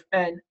life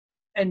and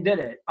did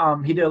it.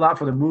 He did a lot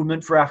for the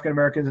movement for African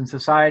Americans in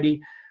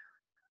society,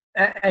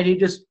 and he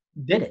just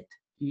did it.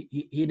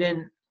 He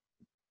didn't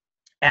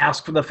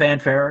ask for the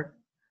fanfare,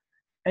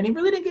 and he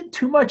really didn't get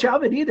too much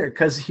of it either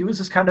because he was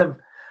just kind of.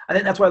 I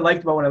think that's what I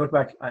liked about when I look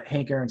back at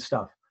Hank Aaron's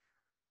stuff.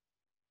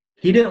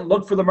 He didn't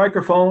look for the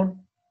microphone.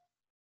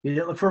 He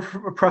didn't look for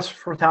a press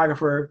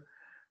photographer.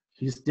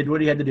 He just did what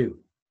he had to do.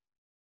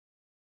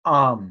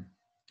 I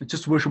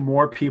just wish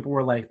more people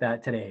were like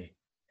that today,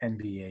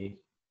 NBA.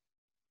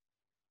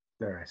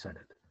 There, I said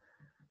it.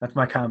 That's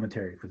my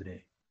commentary for the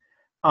day.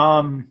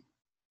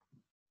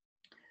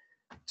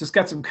 Just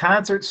got some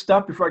concert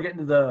stuff before I get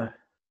into the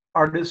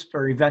artist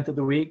or event of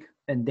the week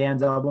and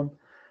Dan's album.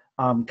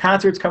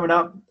 Concerts coming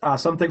up.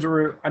 Some things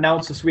were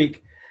announced this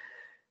week.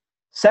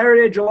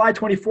 Saturday, July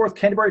 24th,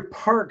 Canterbury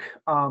Park,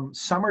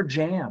 Summer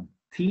Jam.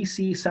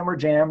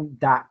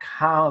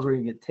 TCSummerJam.com is where you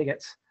can get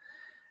tickets.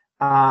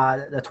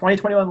 The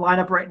 2021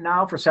 lineup right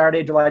now for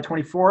Saturday, July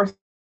 24th.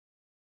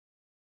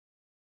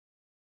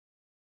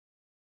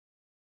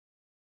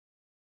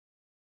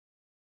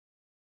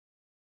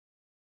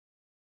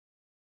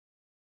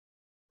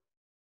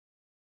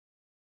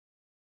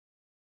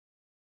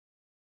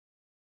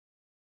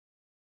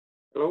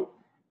 Hello?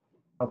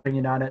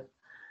 Opinion on it?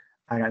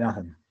 I got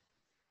nothing.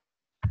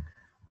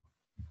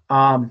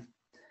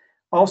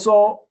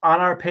 Also, on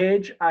our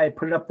page, I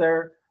put it up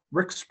there.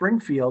 Rick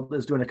Springfield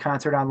is doing a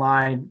concert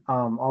online.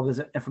 All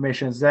this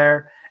information is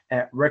there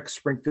at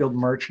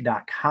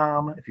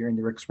rickspringfieldmerch.com. If you're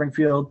into Rick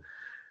Springfield,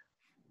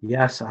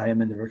 yes, I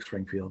am into Rick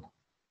Springfield.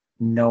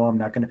 No, I'm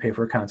not going to pay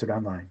for a concert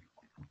online.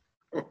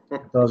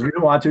 Those of you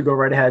who want to, go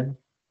right ahead.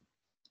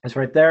 It's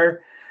right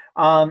there.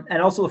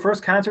 And also the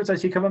first concerts I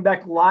see coming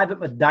back live at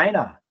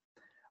Medina.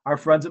 Our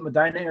friends at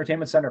Medina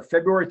Entertainment Center.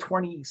 February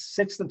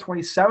 26th and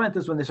 27th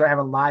is when they start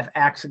having live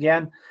acts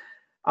again.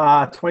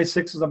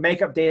 26th is a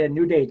makeup date, a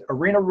new date.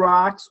 Arena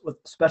Rocks with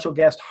special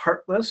guest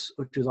Heartless,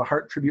 which is a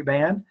Heart tribute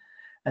band.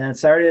 And then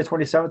Saturday the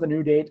 27th, a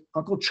new date,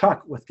 Uncle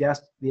Chuck with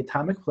guest the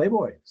Atomic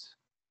Playboys.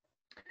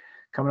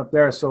 Coming up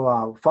there.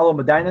 So follow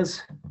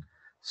Medina's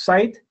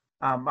site.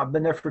 I've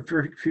been there for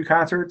a few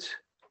concerts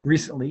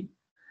recently,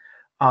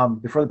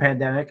 before the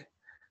pandemic.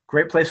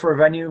 Great place for a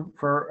venue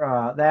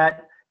for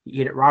that.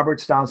 You eat at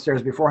Robert's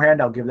downstairs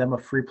beforehand. I'll give them a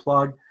free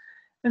plug.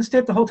 And stay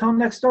at the hotel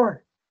next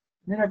door.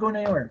 You're not going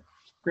anywhere.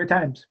 Great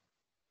times.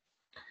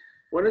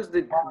 When is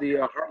the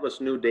Heartless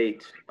new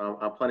date?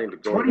 I'm planning to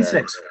go.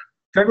 26th.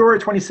 February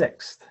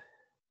 26th.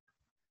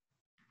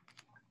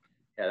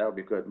 Yeah, that would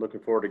be good.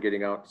 Looking forward to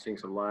getting out and seeing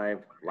some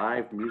live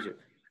music.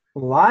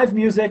 Live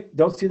music.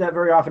 Don't see that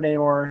very often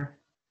anymore.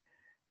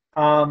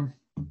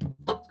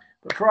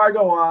 Before I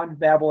go on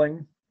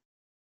babbling,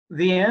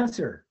 the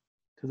answer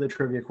to the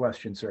trivia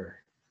question, sir.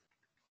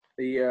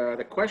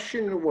 The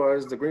question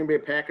was, the Green Bay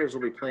Packers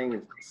will be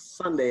playing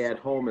Sunday at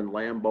home in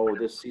Lambeau.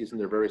 This season,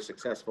 they're very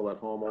successful at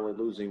home, only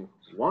losing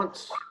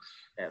once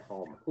at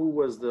home. Who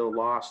was the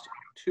lost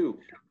to?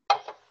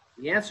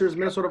 The answer is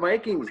Minnesota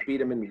Vikings beat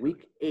them in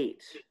Week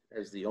 8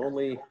 as the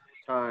only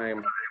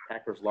time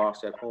Packers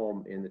lost at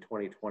home in the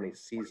 2020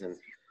 season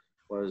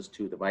was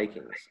to the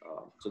Vikings.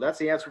 So that's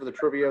the answer for the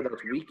trivia. That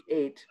was Week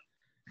 8.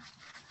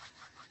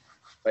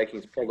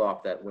 Vikings pulled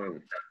off that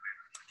win.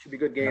 Should be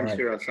good games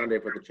here on Sunday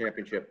for the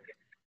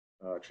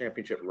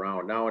championship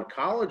round. Now in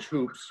college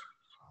hoops,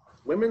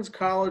 women's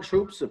college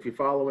hoops, if you're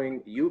following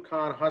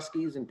UConn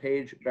Huskies and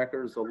Paige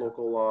Becker's the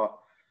local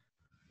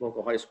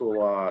high school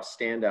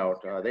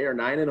standout, they are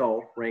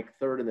 9-0, ranked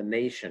 3rd in the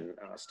nation,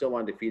 still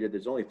undefeated.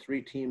 There's only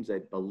 3 teams I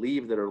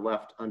believe that are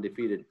left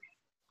undefeated,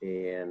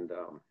 and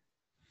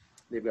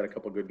they've got a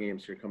couple good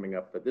games here coming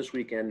up, but this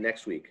weekend,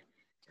 next week,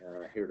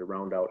 here to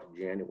round out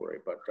January.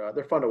 But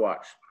they're fun to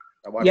watch.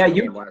 I watched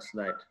the game last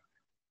night.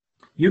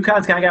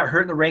 UConn's kind of got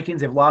hurt in the rankings.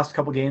 They've lost a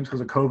couple games because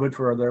of COVID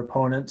for their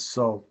opponents.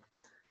 So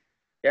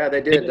yeah,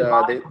 they did.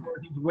 They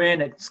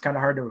win. It's kind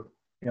of hard to,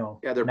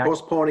 Yeah, they're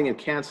postponing and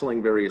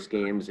canceling various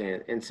games,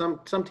 and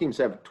some teams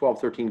have 12,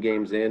 13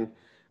 games in.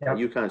 Yep.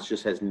 UConn's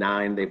just has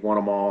 9. They've won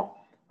them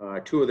all.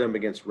 2 of them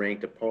against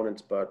ranked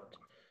opponents, but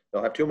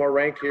they'll have 2 more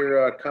ranked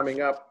here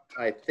coming up,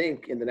 I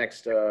think, in the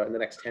next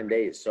 10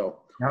 days.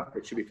 So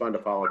It should be fun to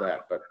follow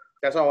that. But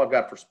that's all I've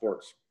got for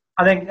sports.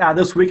 I think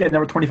this weekend,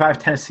 number 25,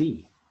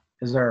 Tennessee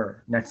is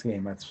their next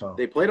game. That's so.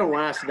 They played them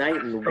last night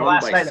and won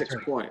last by night, 6 that's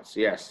right. points.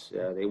 Yes,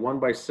 they won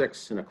by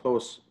 6 in a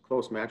close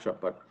matchup.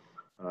 But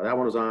that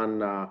one was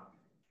on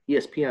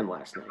ESPN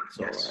last night,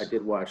 so Yes. I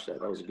did watch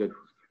that. That was a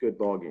good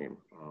ball game.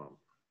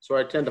 So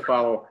I tend to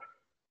follow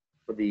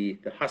for the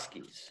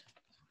Huskies.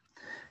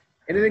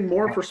 Anything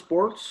more for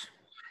sports?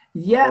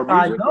 Yeah, Or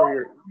music, no, or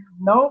your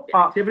no.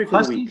 activity for the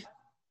Huskies. week?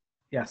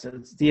 Yes,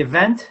 it's the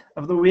event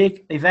of the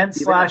week, event The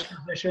slash event.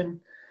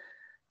 position.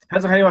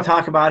 Depends on how you want to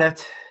talk about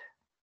it.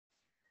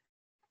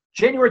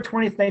 January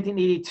 20th,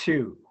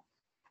 1982.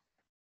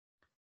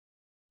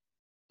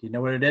 Do you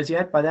know what it is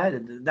yet by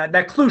that?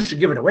 That clue should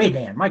give it away,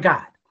 Dan. My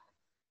God.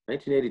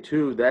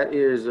 1982. That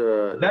is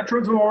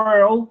Veterans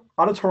Memorial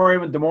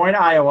Auditorium in Des Moines,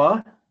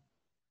 Iowa.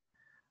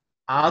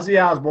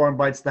 Ozzy Osbourne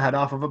bites the head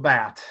off of a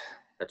bat.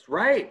 That's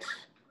right.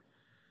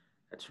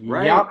 That's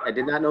right. Yep. I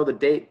did not know the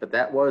date, but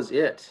that was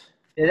it.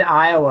 In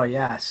Iowa,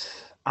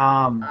 yes.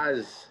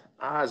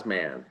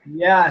 Ozman.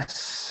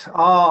 Yes.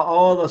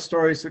 All the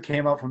stories that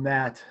came up from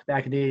that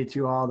back in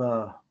 82, all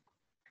the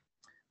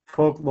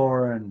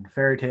folklore and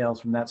fairy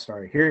tales from that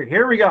story.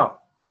 Here we go.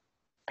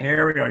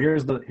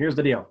 Here's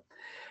the deal.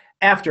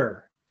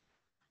 After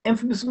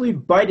infamously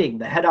biting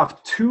the head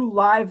off 2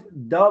 live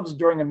doves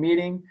during a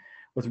meeting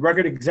with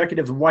record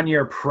executives 1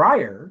 year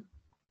prior,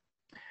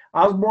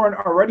 Osbourne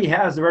already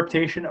has the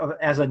reputation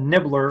as a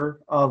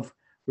nibbler of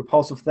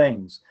repulsive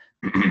things.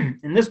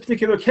 In this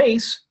particular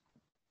case,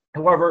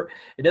 however,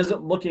 it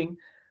isn't looking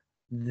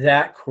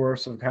that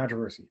course of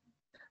controversy.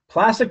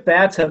 Plastic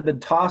bats have been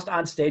tossed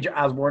on stage at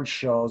Osbourne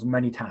shows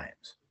many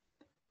times.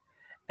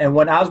 And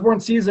when Osbourne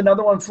sees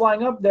another one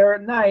flying up there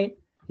at night,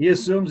 he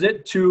assumes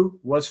it too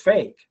was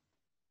fake.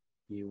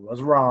 He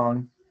was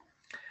wrong.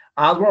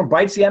 Osbourne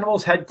bites the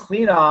animal's head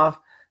clean off,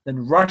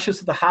 then rushes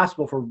to the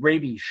hospital for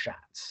rabies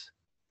shots.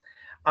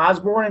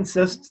 Osbourne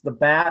insists the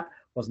bat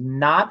was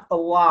not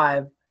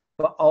alive,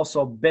 but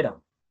also bit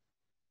him.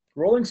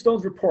 Rolling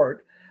Stone's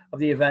report of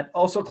the event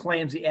also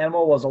claims the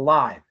animal was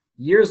alive.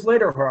 Years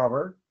later,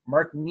 however,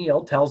 Mark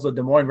Neal tells the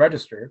Des Moines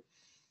Register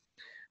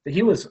that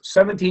he was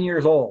 17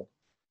 years old.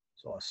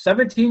 So a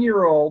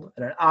 17-year-old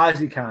at an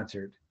Ozzy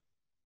concert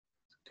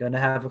is going to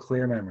have a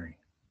clear memory.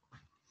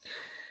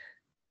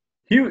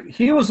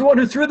 He was the one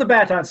who threw the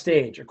bat on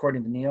stage,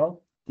 according to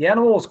Neal. The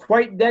animal was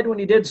quite dead when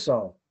he did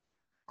so.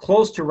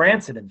 Close to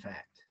rancid, in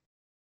fact.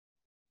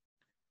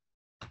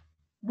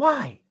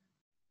 Why?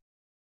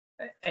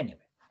 Anyway,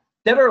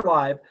 dead or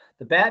alive,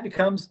 the bat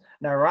becomes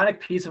an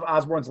ironic piece of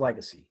Osbourne's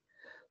legacy.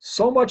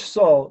 So much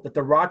so that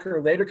the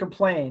rocker later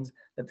complains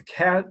that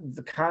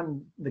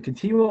the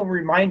continual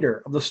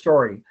reminder of the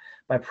story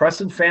by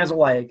press and fans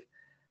alike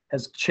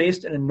has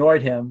chased and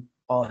annoyed him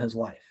all his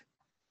life.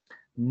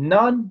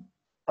 None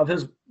of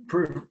this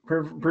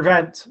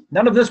prevents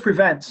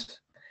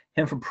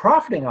him from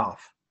profiting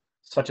off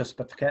such a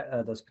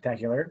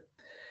spectacular.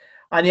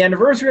 On the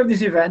anniversary of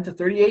this event,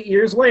 38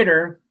 years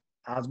later,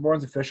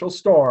 Osbourne's official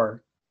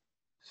store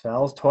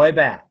sells toy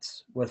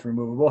bats with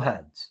removable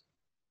heads.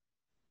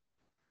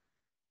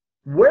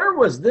 Where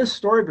was this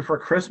story before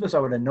Christmas? I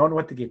would have known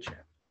what to get you.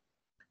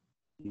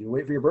 You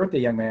wait for your birthday,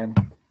 young man.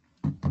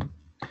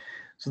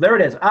 So there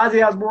it is.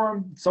 Ozzy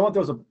Osbourne. Someone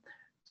throws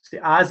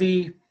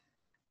Ozzy.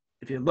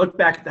 If you look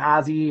back at the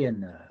Ozzy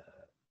and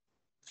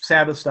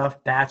Sabbath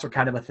stuff, bats are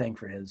kind of a thing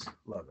for his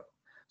logo.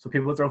 So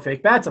people would throw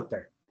fake bats up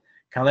there.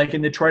 Kind of like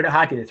in Detroit at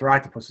hockey, they throw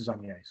octopuses on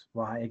the ice.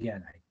 Why?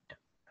 Again, I don't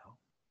know.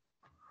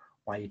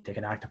 Why you take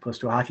an octopus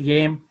to a hockey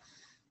game?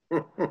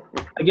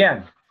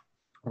 Again,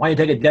 why you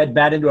take a dead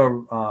bat into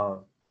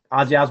a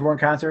Ozzy Osbourne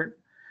concert?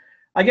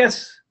 I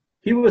guess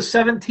he was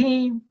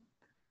 17.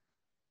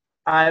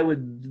 I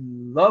would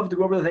love to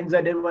go over the things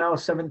I did when I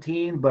was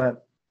 17,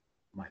 but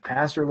my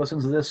pastor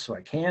listens to this, so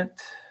I can't.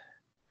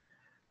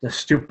 The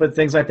stupid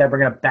things like that,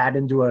 bringing a bat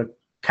into a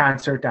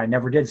concert. I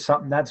never did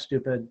something that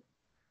stupid.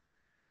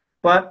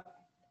 But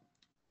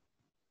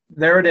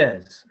there it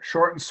is.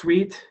 Short and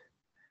sweet.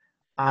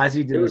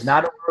 Ozzy was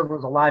not aware it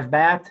was a live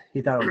bat.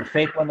 He thought it was a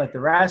fake one like the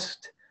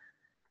rest.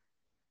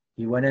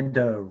 He went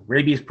into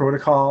rabies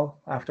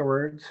protocol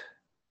afterwards.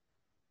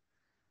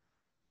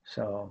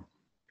 So.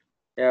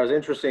 Yeah, it was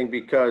interesting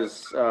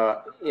because,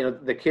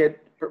 the kid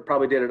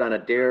probably did it on a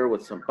dare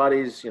with some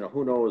buddies.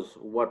 Who knows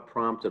what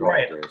prompted all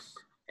this.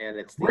 And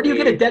it's where do you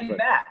get a dead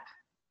bat?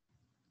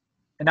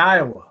 In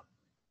Iowa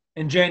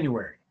in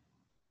January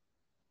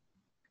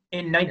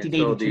in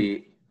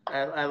 1982. So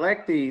I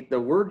like the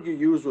word you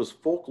used was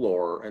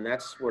folklore, and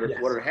that's what it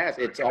has.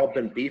 It's all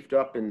been beefed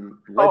up in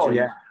legend. Oh,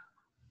 yeah.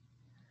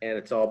 And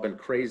it's all been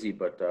crazy,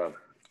 but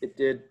it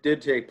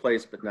did take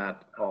place, but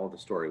not all the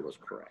story was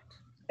correct.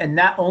 And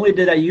not only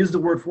did I use the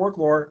word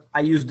folklore,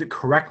 I used it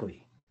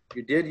correctly.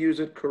 You did use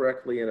it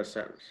correctly in a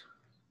sentence.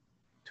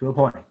 To a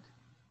point.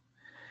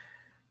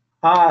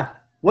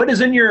 What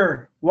is in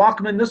your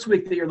Walkman this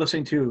week that you're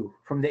listening to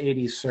from the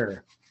 80s,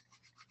 sir?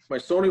 My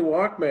Sony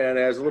Walkman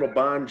has a little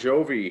Bon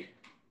Jovi,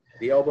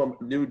 the album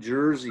New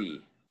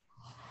Jersey.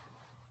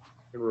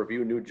 I'm going to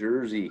review New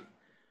Jersey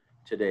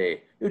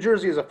today. New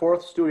Jersey is a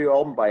 4th studio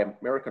album by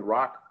American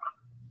rock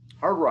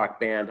hard rock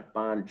band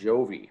Bon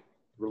Jovi,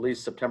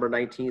 released September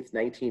 19th,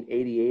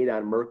 1988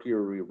 on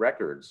Mercury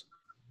Records.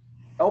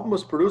 Album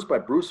was produced by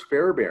Bruce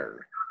Fairbairn,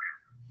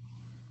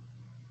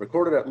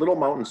 recorded at Little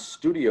Mountain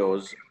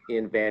Studios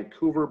in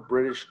Vancouver,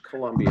 British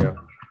Columbia,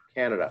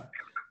 Canada.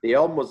 The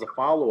album was a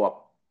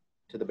follow-up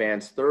to the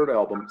band's third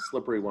album,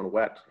 Slippery When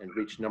Wet, and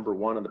reached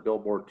 #1 on the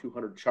Billboard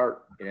 200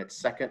 chart in its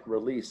second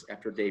release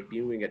after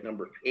debuting at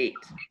 #8.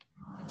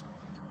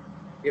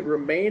 It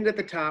remained at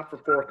the top for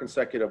 4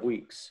 consecutive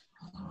weeks.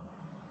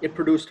 It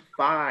produced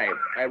 5,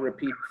 I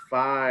repeat,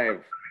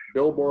 5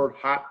 Billboard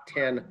Hot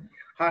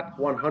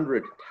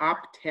 100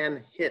 top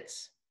 10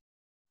 hits.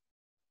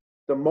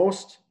 The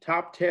most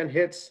top 10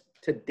 hits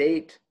to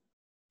date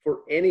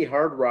for any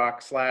hard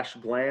rock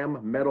 /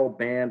 glam metal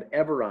band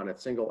ever on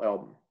its single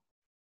album.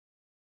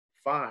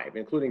 5,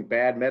 including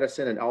Bad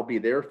Medicine and I'll Be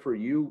There For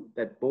You,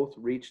 that both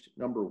reached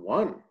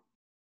 #1.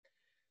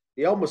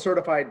 The album was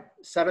certified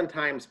 7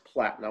 times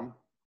platinum.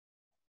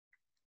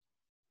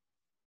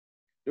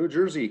 New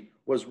Jersey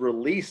was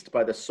released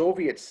by the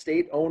Soviet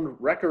state-owned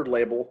record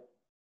label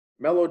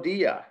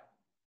Melodia,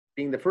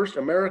 being the first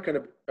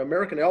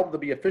American album to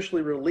be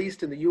officially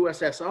released in the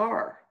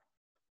USSR.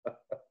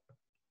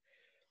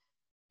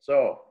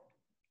 So,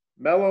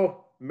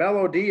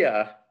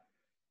 Melodia,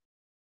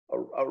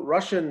 a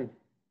Russian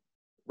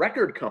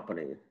record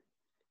company,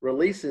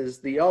 releases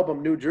the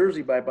album New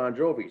Jersey by Bon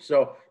Jovi.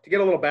 So, to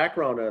get a little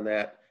background on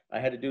that, I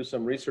had to do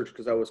some research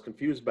because I was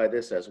confused by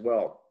this as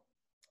well.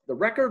 The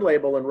record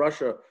label in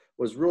Russia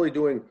was really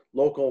doing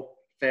local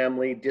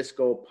family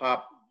disco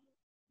pop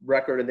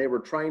record, and they were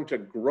trying to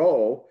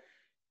grow,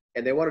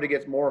 and they wanted to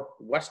get more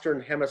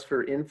Western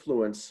Hemisphere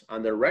influence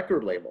on their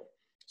record label.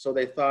 So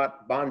they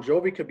thought Bon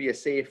Jovi could be a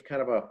safe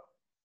kind of a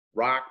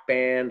rock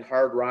band,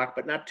 hard rock,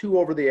 but not too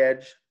over the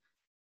edge,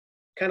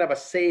 kind of a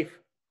safe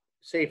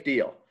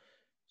deal.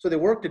 So they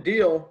worked a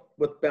deal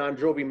with Bon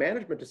Jovi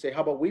management to say,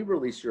 how about we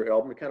release your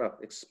album to kind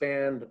of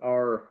expand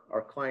our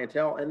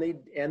clientele, and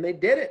they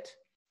did it.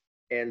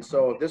 And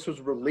so this was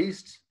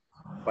released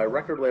by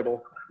record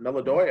label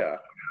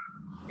Melodia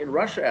in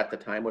Russia at the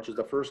time, which is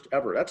the first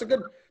ever.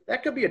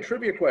 That could be a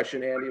trivia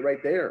question, Andy,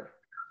 right there.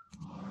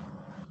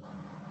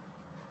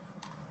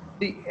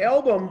 The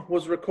album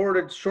was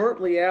recorded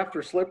shortly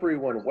after Slippery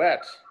When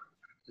Wet,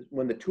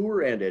 when the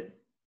tour ended,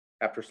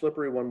 after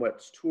Slippery When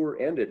Wet's tour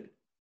ended.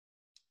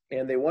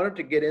 And they wanted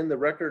to get in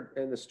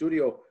the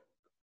studio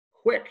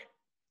quick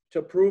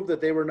to prove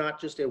that they were not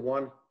just a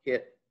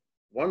one-hit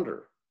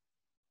wonder.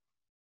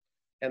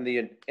 And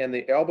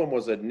the album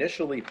was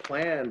initially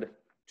planned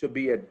to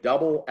be a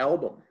double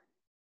album.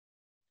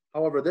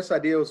 However, this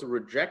idea was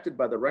rejected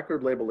by the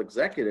record label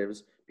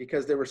executives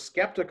because they were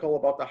skeptical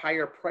about the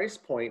higher price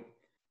point,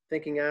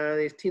 thinking,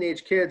 these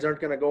teenage kids aren't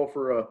going to go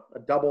for a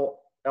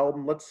double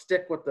album. Let's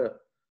stick with the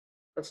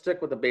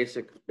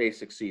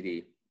basic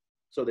CD.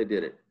 So they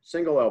did it.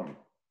 Single album.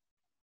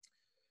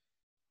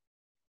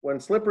 When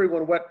Slippery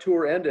When Wet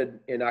tour ended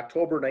in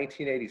October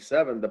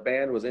 1987, the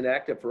band was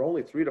inactive for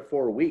only 3 to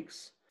 4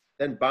 weeks.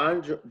 Then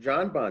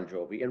John Bon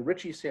Jovi and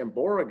Richie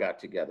Sambora got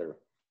together,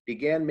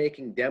 began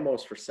making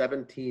demos for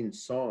 17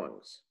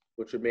 songs,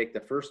 which would make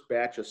the first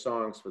batch of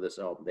songs for this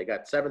album. They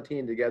got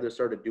 17 together,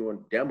 started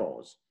doing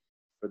demos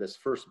for this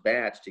first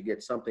batch to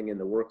get something in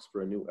the works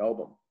for a new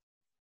album.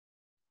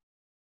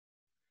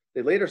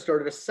 They later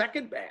started a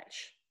second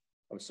batch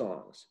of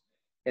songs.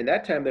 And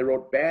that time they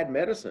wrote Bad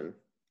Medicine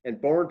and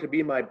Born to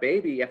Be My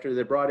Baby after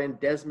they brought in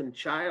Desmond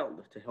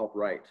Child to help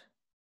write.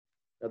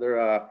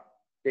 Another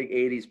big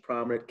 80s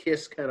prominent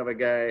Kiss kind of a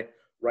guy,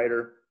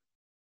 writer.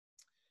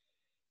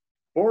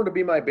 Born to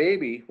Be My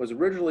Baby was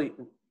originally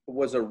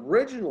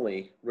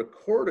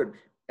recorded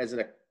as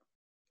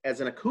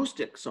an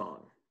acoustic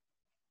song.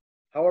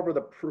 However, the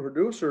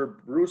producer,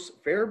 Bruce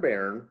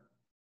Fairbairn,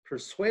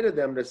 persuaded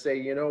them to say,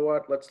 you know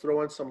what, let's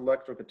throw in some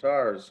electric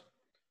guitars,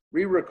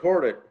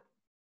 re-record it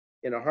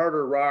in a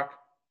harder rock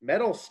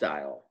metal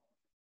style.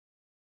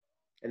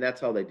 And that's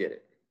how they did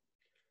it.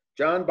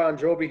 John Bon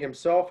Jovi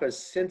himself has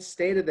since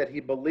stated that he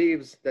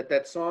believes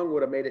that song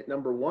would have made it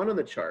 #1 on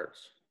the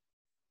charts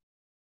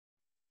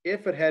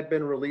if it had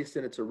been released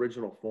in its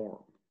original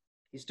form.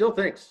 He still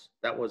thinks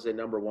that was a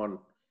 #1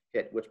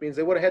 hit, which means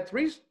they would have had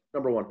 3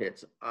 #1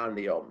 hits on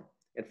the album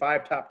and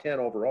 5 top 10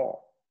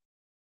 overall.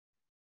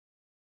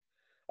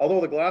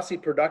 Although the glossy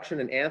production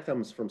and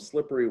anthems from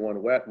Slippery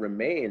When Wet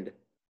remained,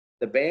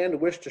 the band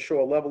wished to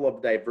show a level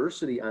of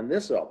diversity on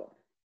this album.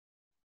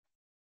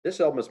 This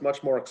album is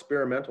much more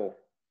experimental,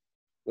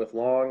 with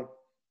long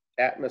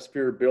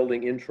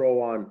atmosphere-building intro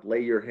on Lay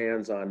Your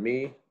Hands on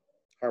Me,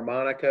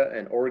 harmonica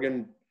and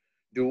organ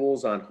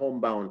duels on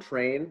Homebound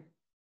Train,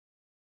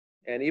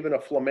 and even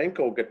a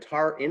flamenco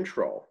guitar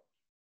intro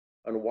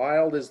on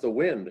Wild is the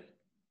Wind.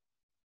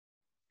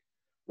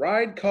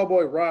 Ride,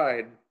 Cowboy,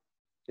 Ride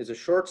is a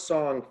short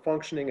song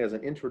functioning as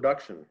an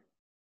introduction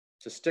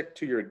to Stick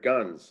to Your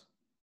Guns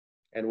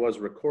and was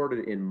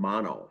recorded in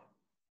mono.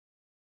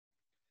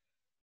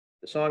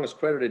 The song is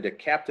credited to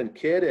Captain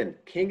Kidd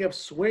and King of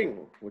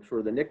Swing, which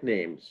were the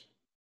nicknames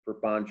for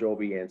Bon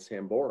Jovi and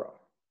Sambora.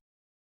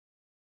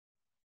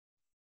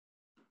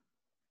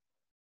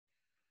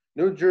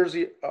 New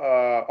Jersey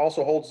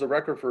also holds the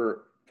record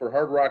for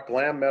hard rock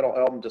glam metal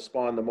album to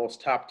spawn the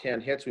most top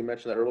 10 hits. We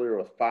mentioned that earlier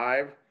with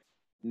 5.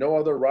 No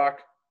other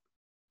rock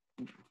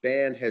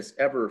band has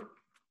ever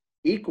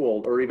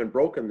equaled or even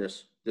broken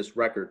this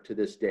record to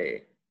this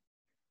day.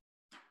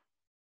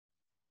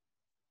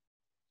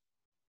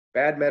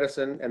 Bad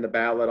Medicine and the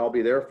ballad I'll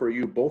Be There For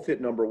You both hit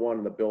 #1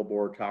 in the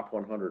Billboard Top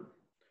 100.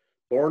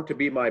 Born to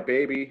Be My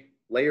Baby,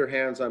 Lay Your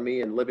Hands on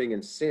Me, and Living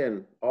in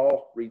Sin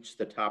all reached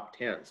the top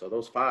 10. So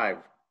those 5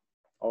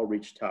 all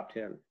reached top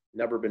 10.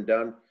 Never been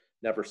done,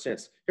 never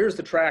since. Here's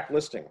the track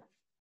listing.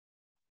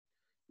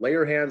 Lay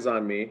Your Hands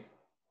on Me,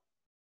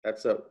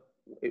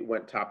 it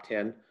went top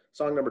 10.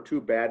 Song number 2,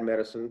 Bad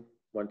Medicine,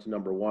 went to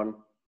 #1.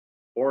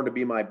 Born to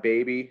Be My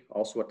Baby,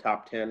 also a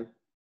top 10.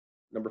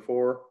 Number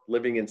 4,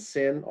 Living in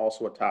Sin,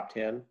 also a top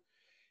 10.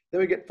 Then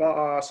we get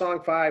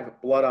song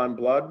 5, Blood on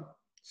Blood.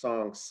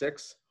 Song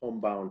 6,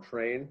 Homebound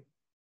Train.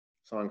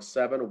 Song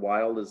 7,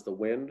 Wild as the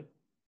Wind.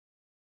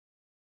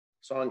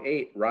 Song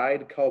 8,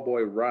 Ride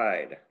Cowboy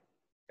Ride.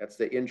 That's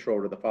the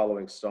intro to the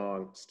following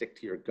song, Stick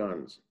to Your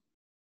Guns.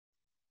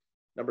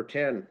 Number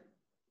 10,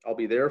 I'll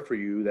Be There For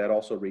You. That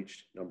also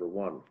reached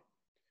 #1.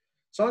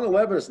 Song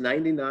 11 is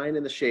 99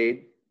 in the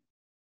Shade.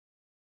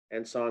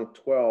 And song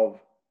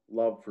 12,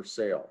 Love for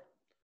Sale.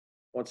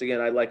 Once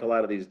again, I like a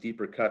lot of these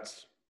deeper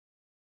cuts.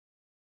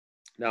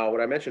 Now,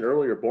 what I mentioned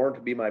earlier, Born to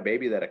Be My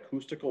Baby, that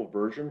acoustical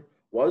version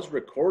was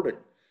recorded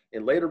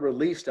and later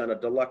released on a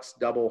deluxe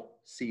double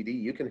CD.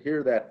 You can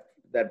hear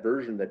that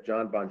version that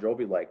John Bon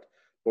Jovi liked,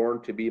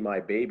 Born to Be My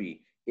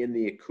Baby, in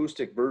the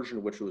acoustic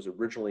version, which was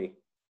originally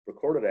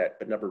recorded at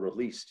but never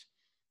released.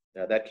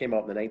 Now, that came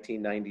out in the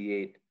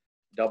 1998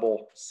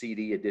 double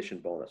CD edition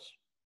bonus.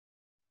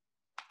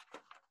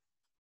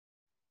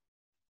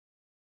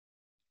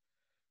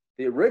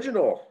 The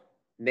original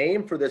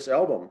name for this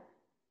album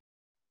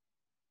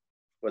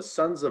was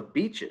Sons of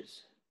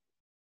Beaches.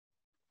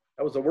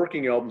 That was a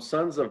working album,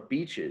 Sons of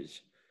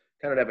Beaches.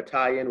 Kind of have a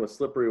tie-in with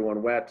Slippery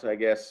When Wet, I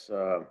guess.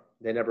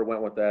 They never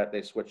went with that.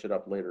 They switched it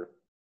up later.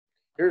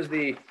 Here's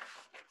the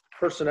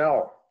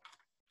personnel.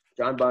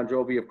 John Bon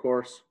Jovi, of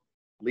course,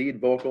 lead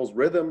vocals,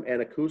 rhythm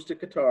and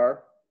acoustic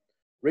guitar.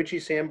 Richie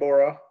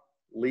Sambora,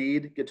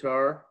 lead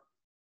guitar.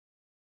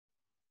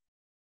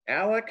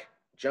 Alec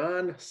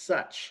John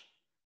Such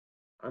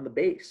on the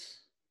bass.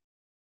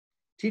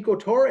 Tico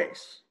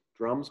Torres,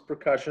 drums,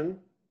 percussion.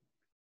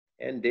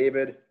 And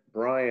David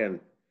Bryan,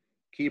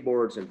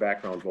 keyboards and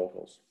background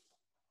vocals.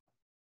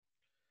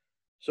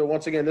 So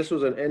once again, this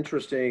was an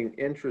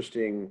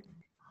interesting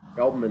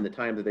album in the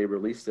time that they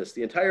released this.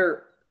 The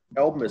entire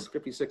album is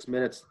 56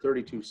 minutes,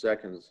 32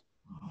 seconds.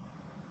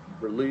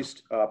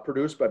 Produced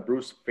by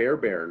Bruce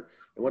Fairbairn.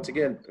 And once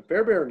again,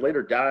 Fairbairn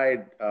later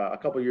died a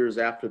couple years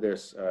after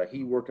this.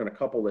 He worked on a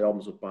couple of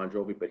albums with Bon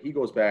Jovi, but he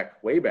goes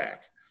back, way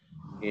back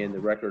in the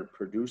record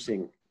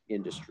producing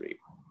industry.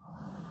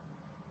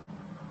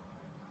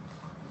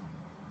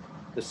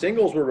 The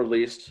singles were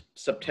released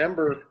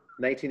September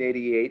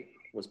 1988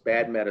 was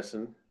Bad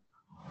Medicine.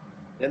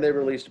 Then they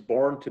released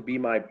Born to Be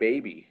My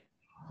Baby,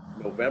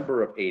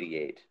 November of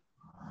 '88.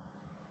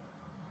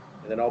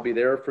 And then I'll Be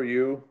There For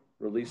You,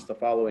 released the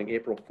following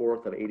April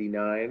 4th of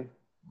 '89.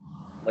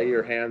 Lay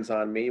Your Hands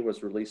on Me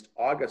was released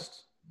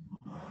August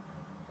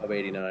of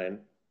 '89.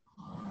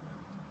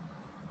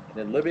 And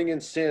then Living in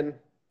Sin,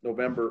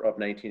 November of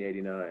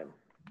 1989.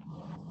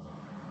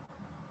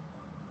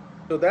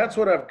 So that's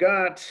what I've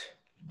got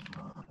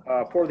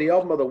for the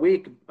album of the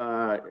week,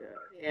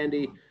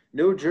 Andy.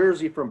 New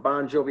Jersey from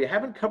Bon Jovi. I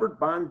haven't covered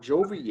Bon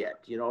Jovi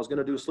yet. You know, I was going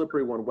to do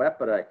Slippery When Wet,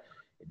 but it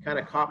kind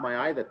of caught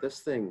my eye that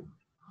this thing,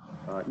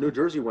 New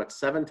Jersey, went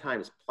 7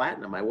 times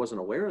platinum. I wasn't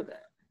aware of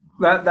that.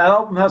 That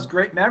album has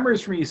great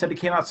memories for me. You said it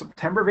came out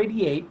September of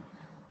 '88,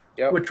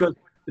 yep, which was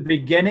the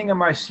beginning of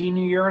my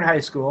senior year in high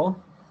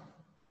school.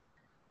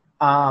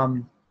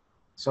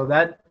 So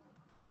that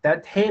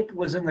tape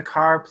was in the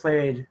car,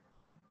 played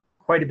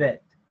quite a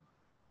bit.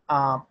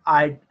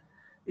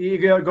 You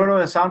go to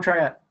the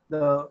soundtrack,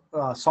 the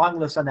song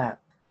list on that.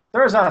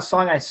 There was not a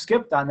song I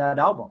skipped on that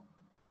album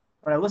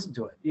when I listened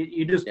to it.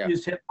 You just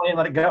hit play and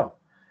let it go.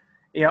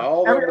 You know,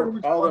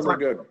 all of them are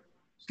good.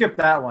 Skip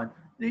that one.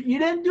 You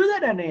didn't do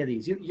that in any of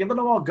these. You let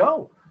them all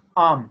go.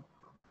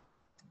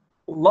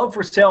 Love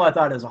for Sale, I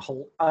thought, is a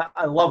whole.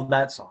 I love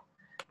that song.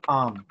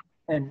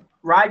 And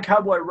Ride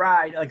Cowboy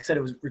Ride, like I said,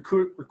 it was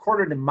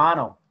recorded in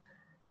mono.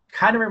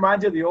 Kind of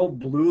reminds you of the old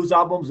blues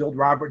albums, the old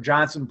Robert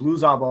Johnson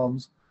blues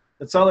albums.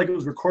 It sounded like it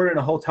was recorded in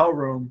a hotel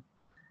room.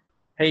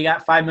 Hey, you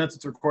got 5 minutes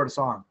to record a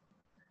song.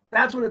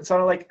 That's what it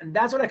sounded like, and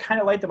that's what I kind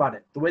of liked about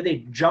it. The way they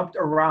jumped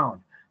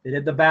around. They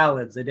did the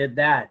ballads. They did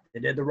that. They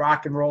did the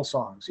rock and roll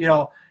songs. You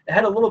know, it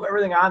had a little of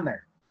everything on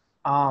there.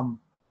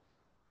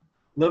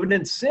 Living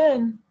in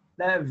Sin,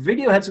 that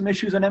video had some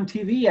issues on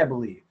MTV, I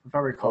believe, if I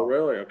recall. Oh,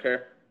 really? Okay.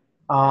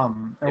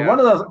 And one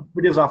of those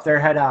videos off there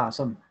had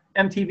some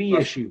MTV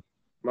issues.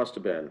 Must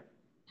have been.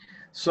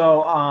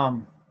 So,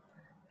 and,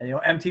 you know,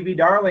 MTV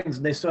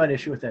Darlings, they still had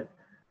issue with it.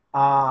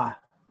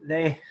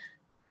 They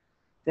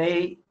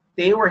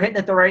were hitting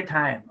at the right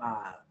time.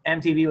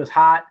 MTV was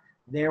hot.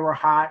 They were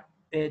hot.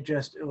 It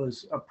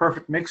was a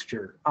perfect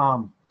mixture.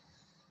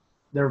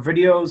 Their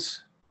videos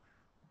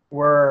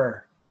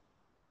were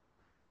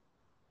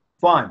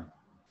fun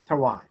to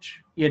watch.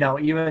 You know,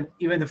 even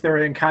if they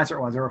were in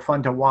concert ones, they were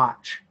fun to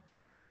watch.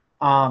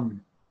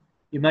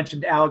 You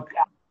mentioned Alec,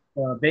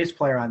 bass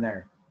player on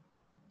there.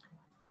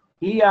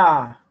 He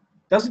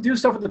doesn't do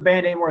stuff with the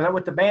band anymore. Is that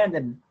with the band?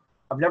 And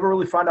I've never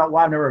really found out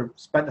why. I've never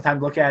spent the time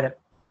to look at it.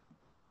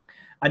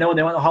 I know when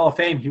they went to the Hall of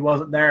Fame, he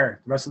wasn't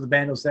there. The rest of the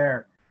band was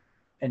there.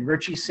 And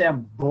Richie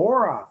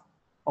Sambora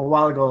a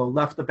while ago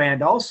left the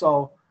band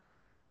also.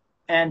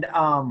 And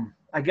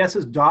I guess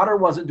his daughter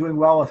wasn't doing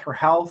well with her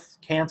health,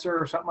 cancer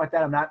or something like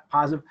that. I'm not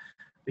positive.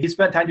 But he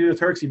spent time with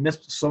her because he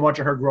missed so much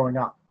of her growing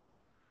up.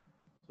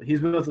 So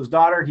he's been with his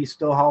daughter. He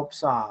still helps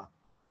some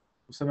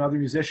other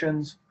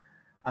musicians.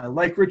 I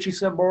like Richie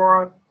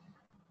Sambora.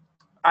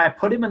 I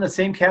put him in the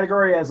same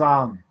category as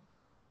let's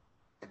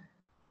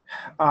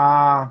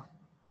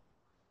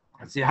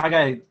see how can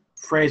I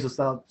phrase this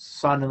without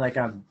sounding like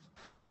I'm.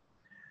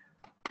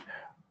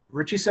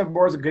 Richie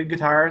Sambora is a good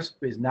guitarist,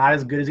 but he's not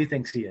as good as he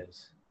thinks he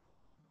is.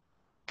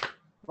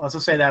 Let's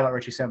just say that about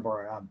Richie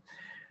Sambora.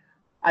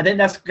 I think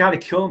that's kind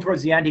of killed him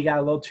towards the end. He got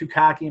a little too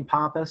cocky and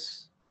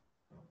pompous.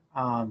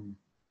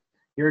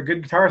 You're a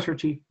good guitarist,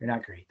 Richie. You're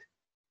not great.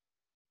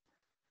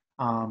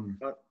 On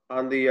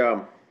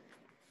the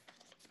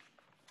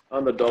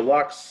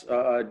deluxe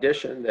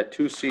edition, that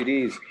 2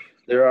 CDs,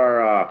 there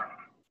are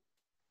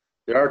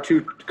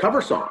 2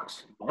 cover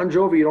songs. Bon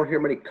Jovi, you don't hear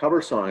many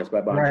cover songs by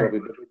Bon Jovi,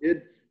 but we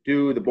did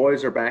do "The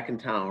Boys Are Back in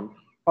Town."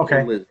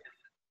 Okay.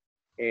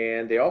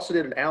 And they also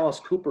did an Alice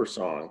Cooper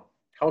song,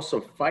 "House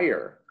of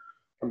Fire,"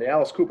 from the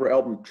Alice Cooper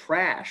album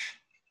Trash.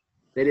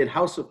 They did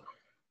House of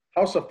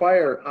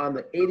Fire on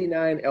the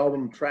 '89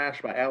 album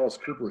Trash by Alice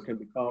Cooper, can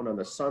be found on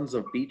the Sons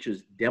of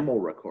Beaches demo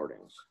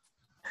recordings.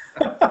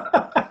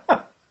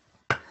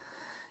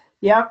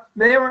 Yeah,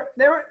 they were,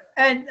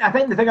 and I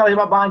think the thing I like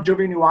about Bon Jovi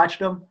when you watched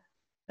them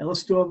and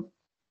listen to them,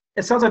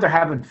 it sounds like they're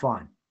having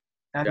fun.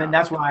 I mean,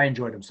 that's why I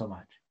enjoyed them so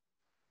much.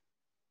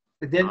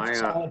 It didn't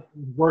sound like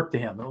work to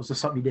him. It was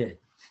just something he did.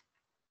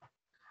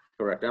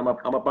 Correct. I'm a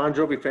Bon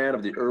Jovi fan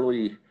of the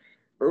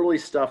early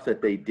stuff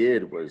that they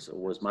did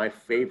was my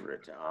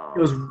favorite. It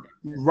was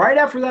right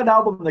after that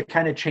album that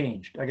kind of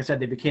changed. Like I said,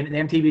 they became the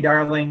MTV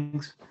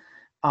darlings.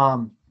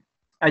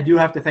 I do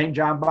have to thank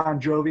John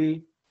Bon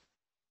Jovi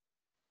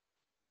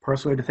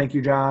personally, to thank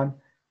you, John,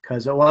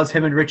 because it was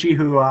him and Richie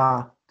who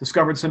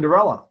discovered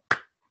Cinderella.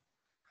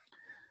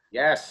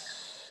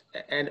 Yes,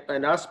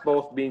 and us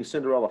both being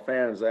Cinderella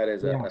fans, that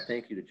is a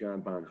thank you to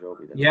John Bon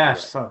Jovi. That's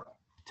yes, so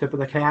tip of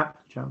the cap,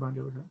 John Bon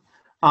Jovi.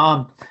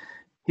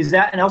 He's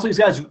that, and also he's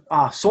got his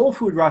soul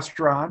food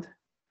restaurant,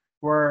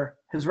 where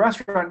his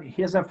restaurant,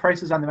 he doesn't have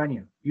prices on the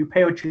menu. You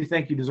pay what you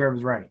think you deserve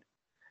is right.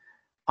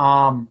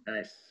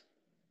 Nice.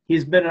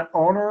 He's been an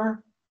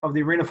owner of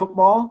the Arena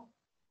football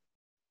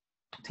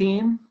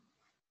team,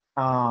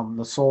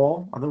 the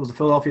Soul. I think it was the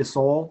Philadelphia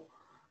Soul.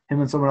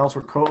 Him and someone else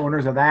were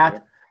co-owners of that. Yeah.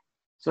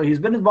 So he's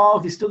been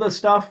involved. He still does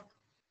stuff.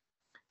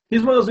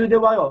 He's one of those who did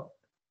well.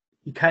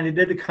 He kind of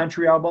did a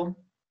country album.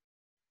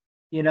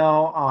 You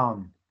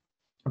know,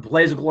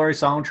 Blaze of Glory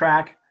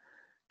soundtrack,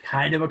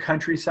 kind of a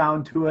country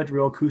sound to it,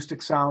 real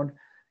acoustic sound.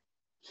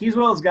 He's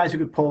one of those guys who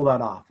could pull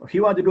that off. If he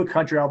wanted to do a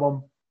country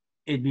album,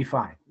 it'd be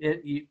fine.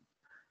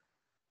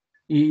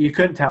 You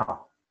couldn't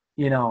tell,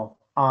 you know.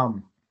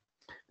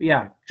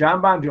 Yeah,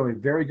 John Bon Jovi,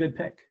 very good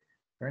pick.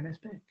 Very nice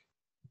pick.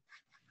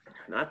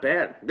 Not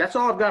bad. That's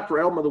all I've got for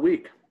Album of the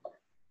Week.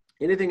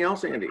 Anything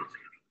else, Andy?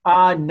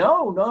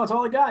 No, that's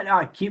all I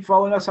got. Keep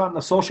following us on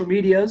the social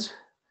medias.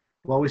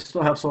 Well, we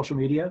still have social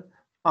media.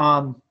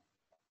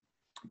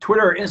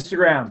 Twitter,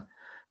 Instagram,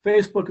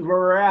 Facebook is where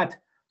we're at.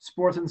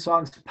 Sports and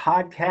Songs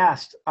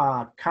Podcast.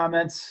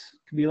 Comments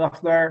can be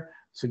left there.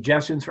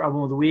 Suggestions for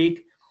Album of the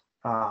Week.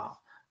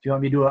 If you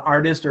want me to do an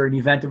artist or an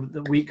event of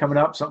the week coming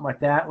up, something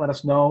like that, let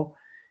us know.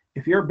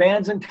 If your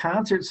band's in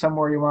concert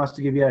somewhere you want us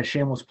to give you a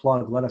shameless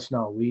plug, let us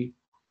know. We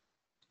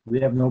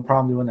have no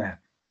problem doing that.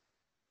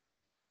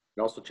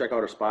 And also check out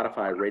our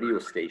Spotify radio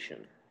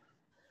station.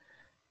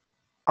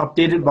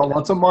 Updated about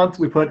once a month.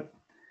 We put a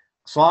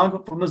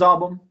song from this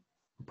album.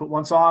 We put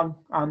one song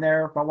on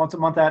there about once a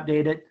month,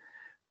 update it.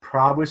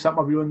 Probably something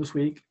I'll be doing this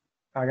week.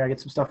 I got to get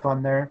some stuff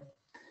on there.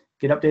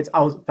 Get updates.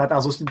 I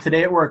was listening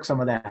today at work, some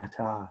of that.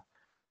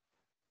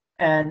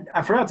 And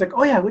I forgot. It's like,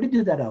 oh, yeah, we did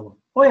do that album.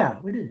 Oh, yeah,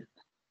 we did.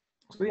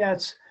 So, yeah,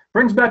 it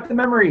brings back the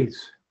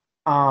memories.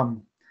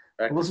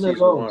 Listen to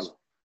those.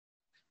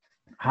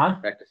 Huh?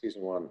 Back to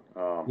season 1.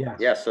 Yes.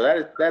 Yes, so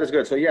that is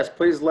good. So, yes,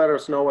 please let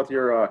us know with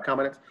your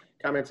comments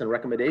and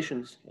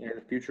recommendations,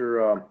 and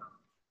future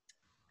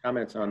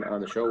comments on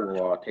the show.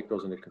 We'll take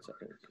those into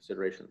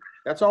consideration.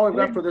 That's all we've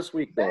got for this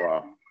week,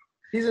 though.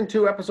 Season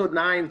 2, episode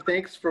 9.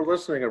 Thanks for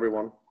listening,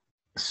 everyone.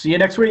 See you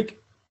next week. See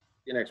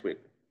you next week.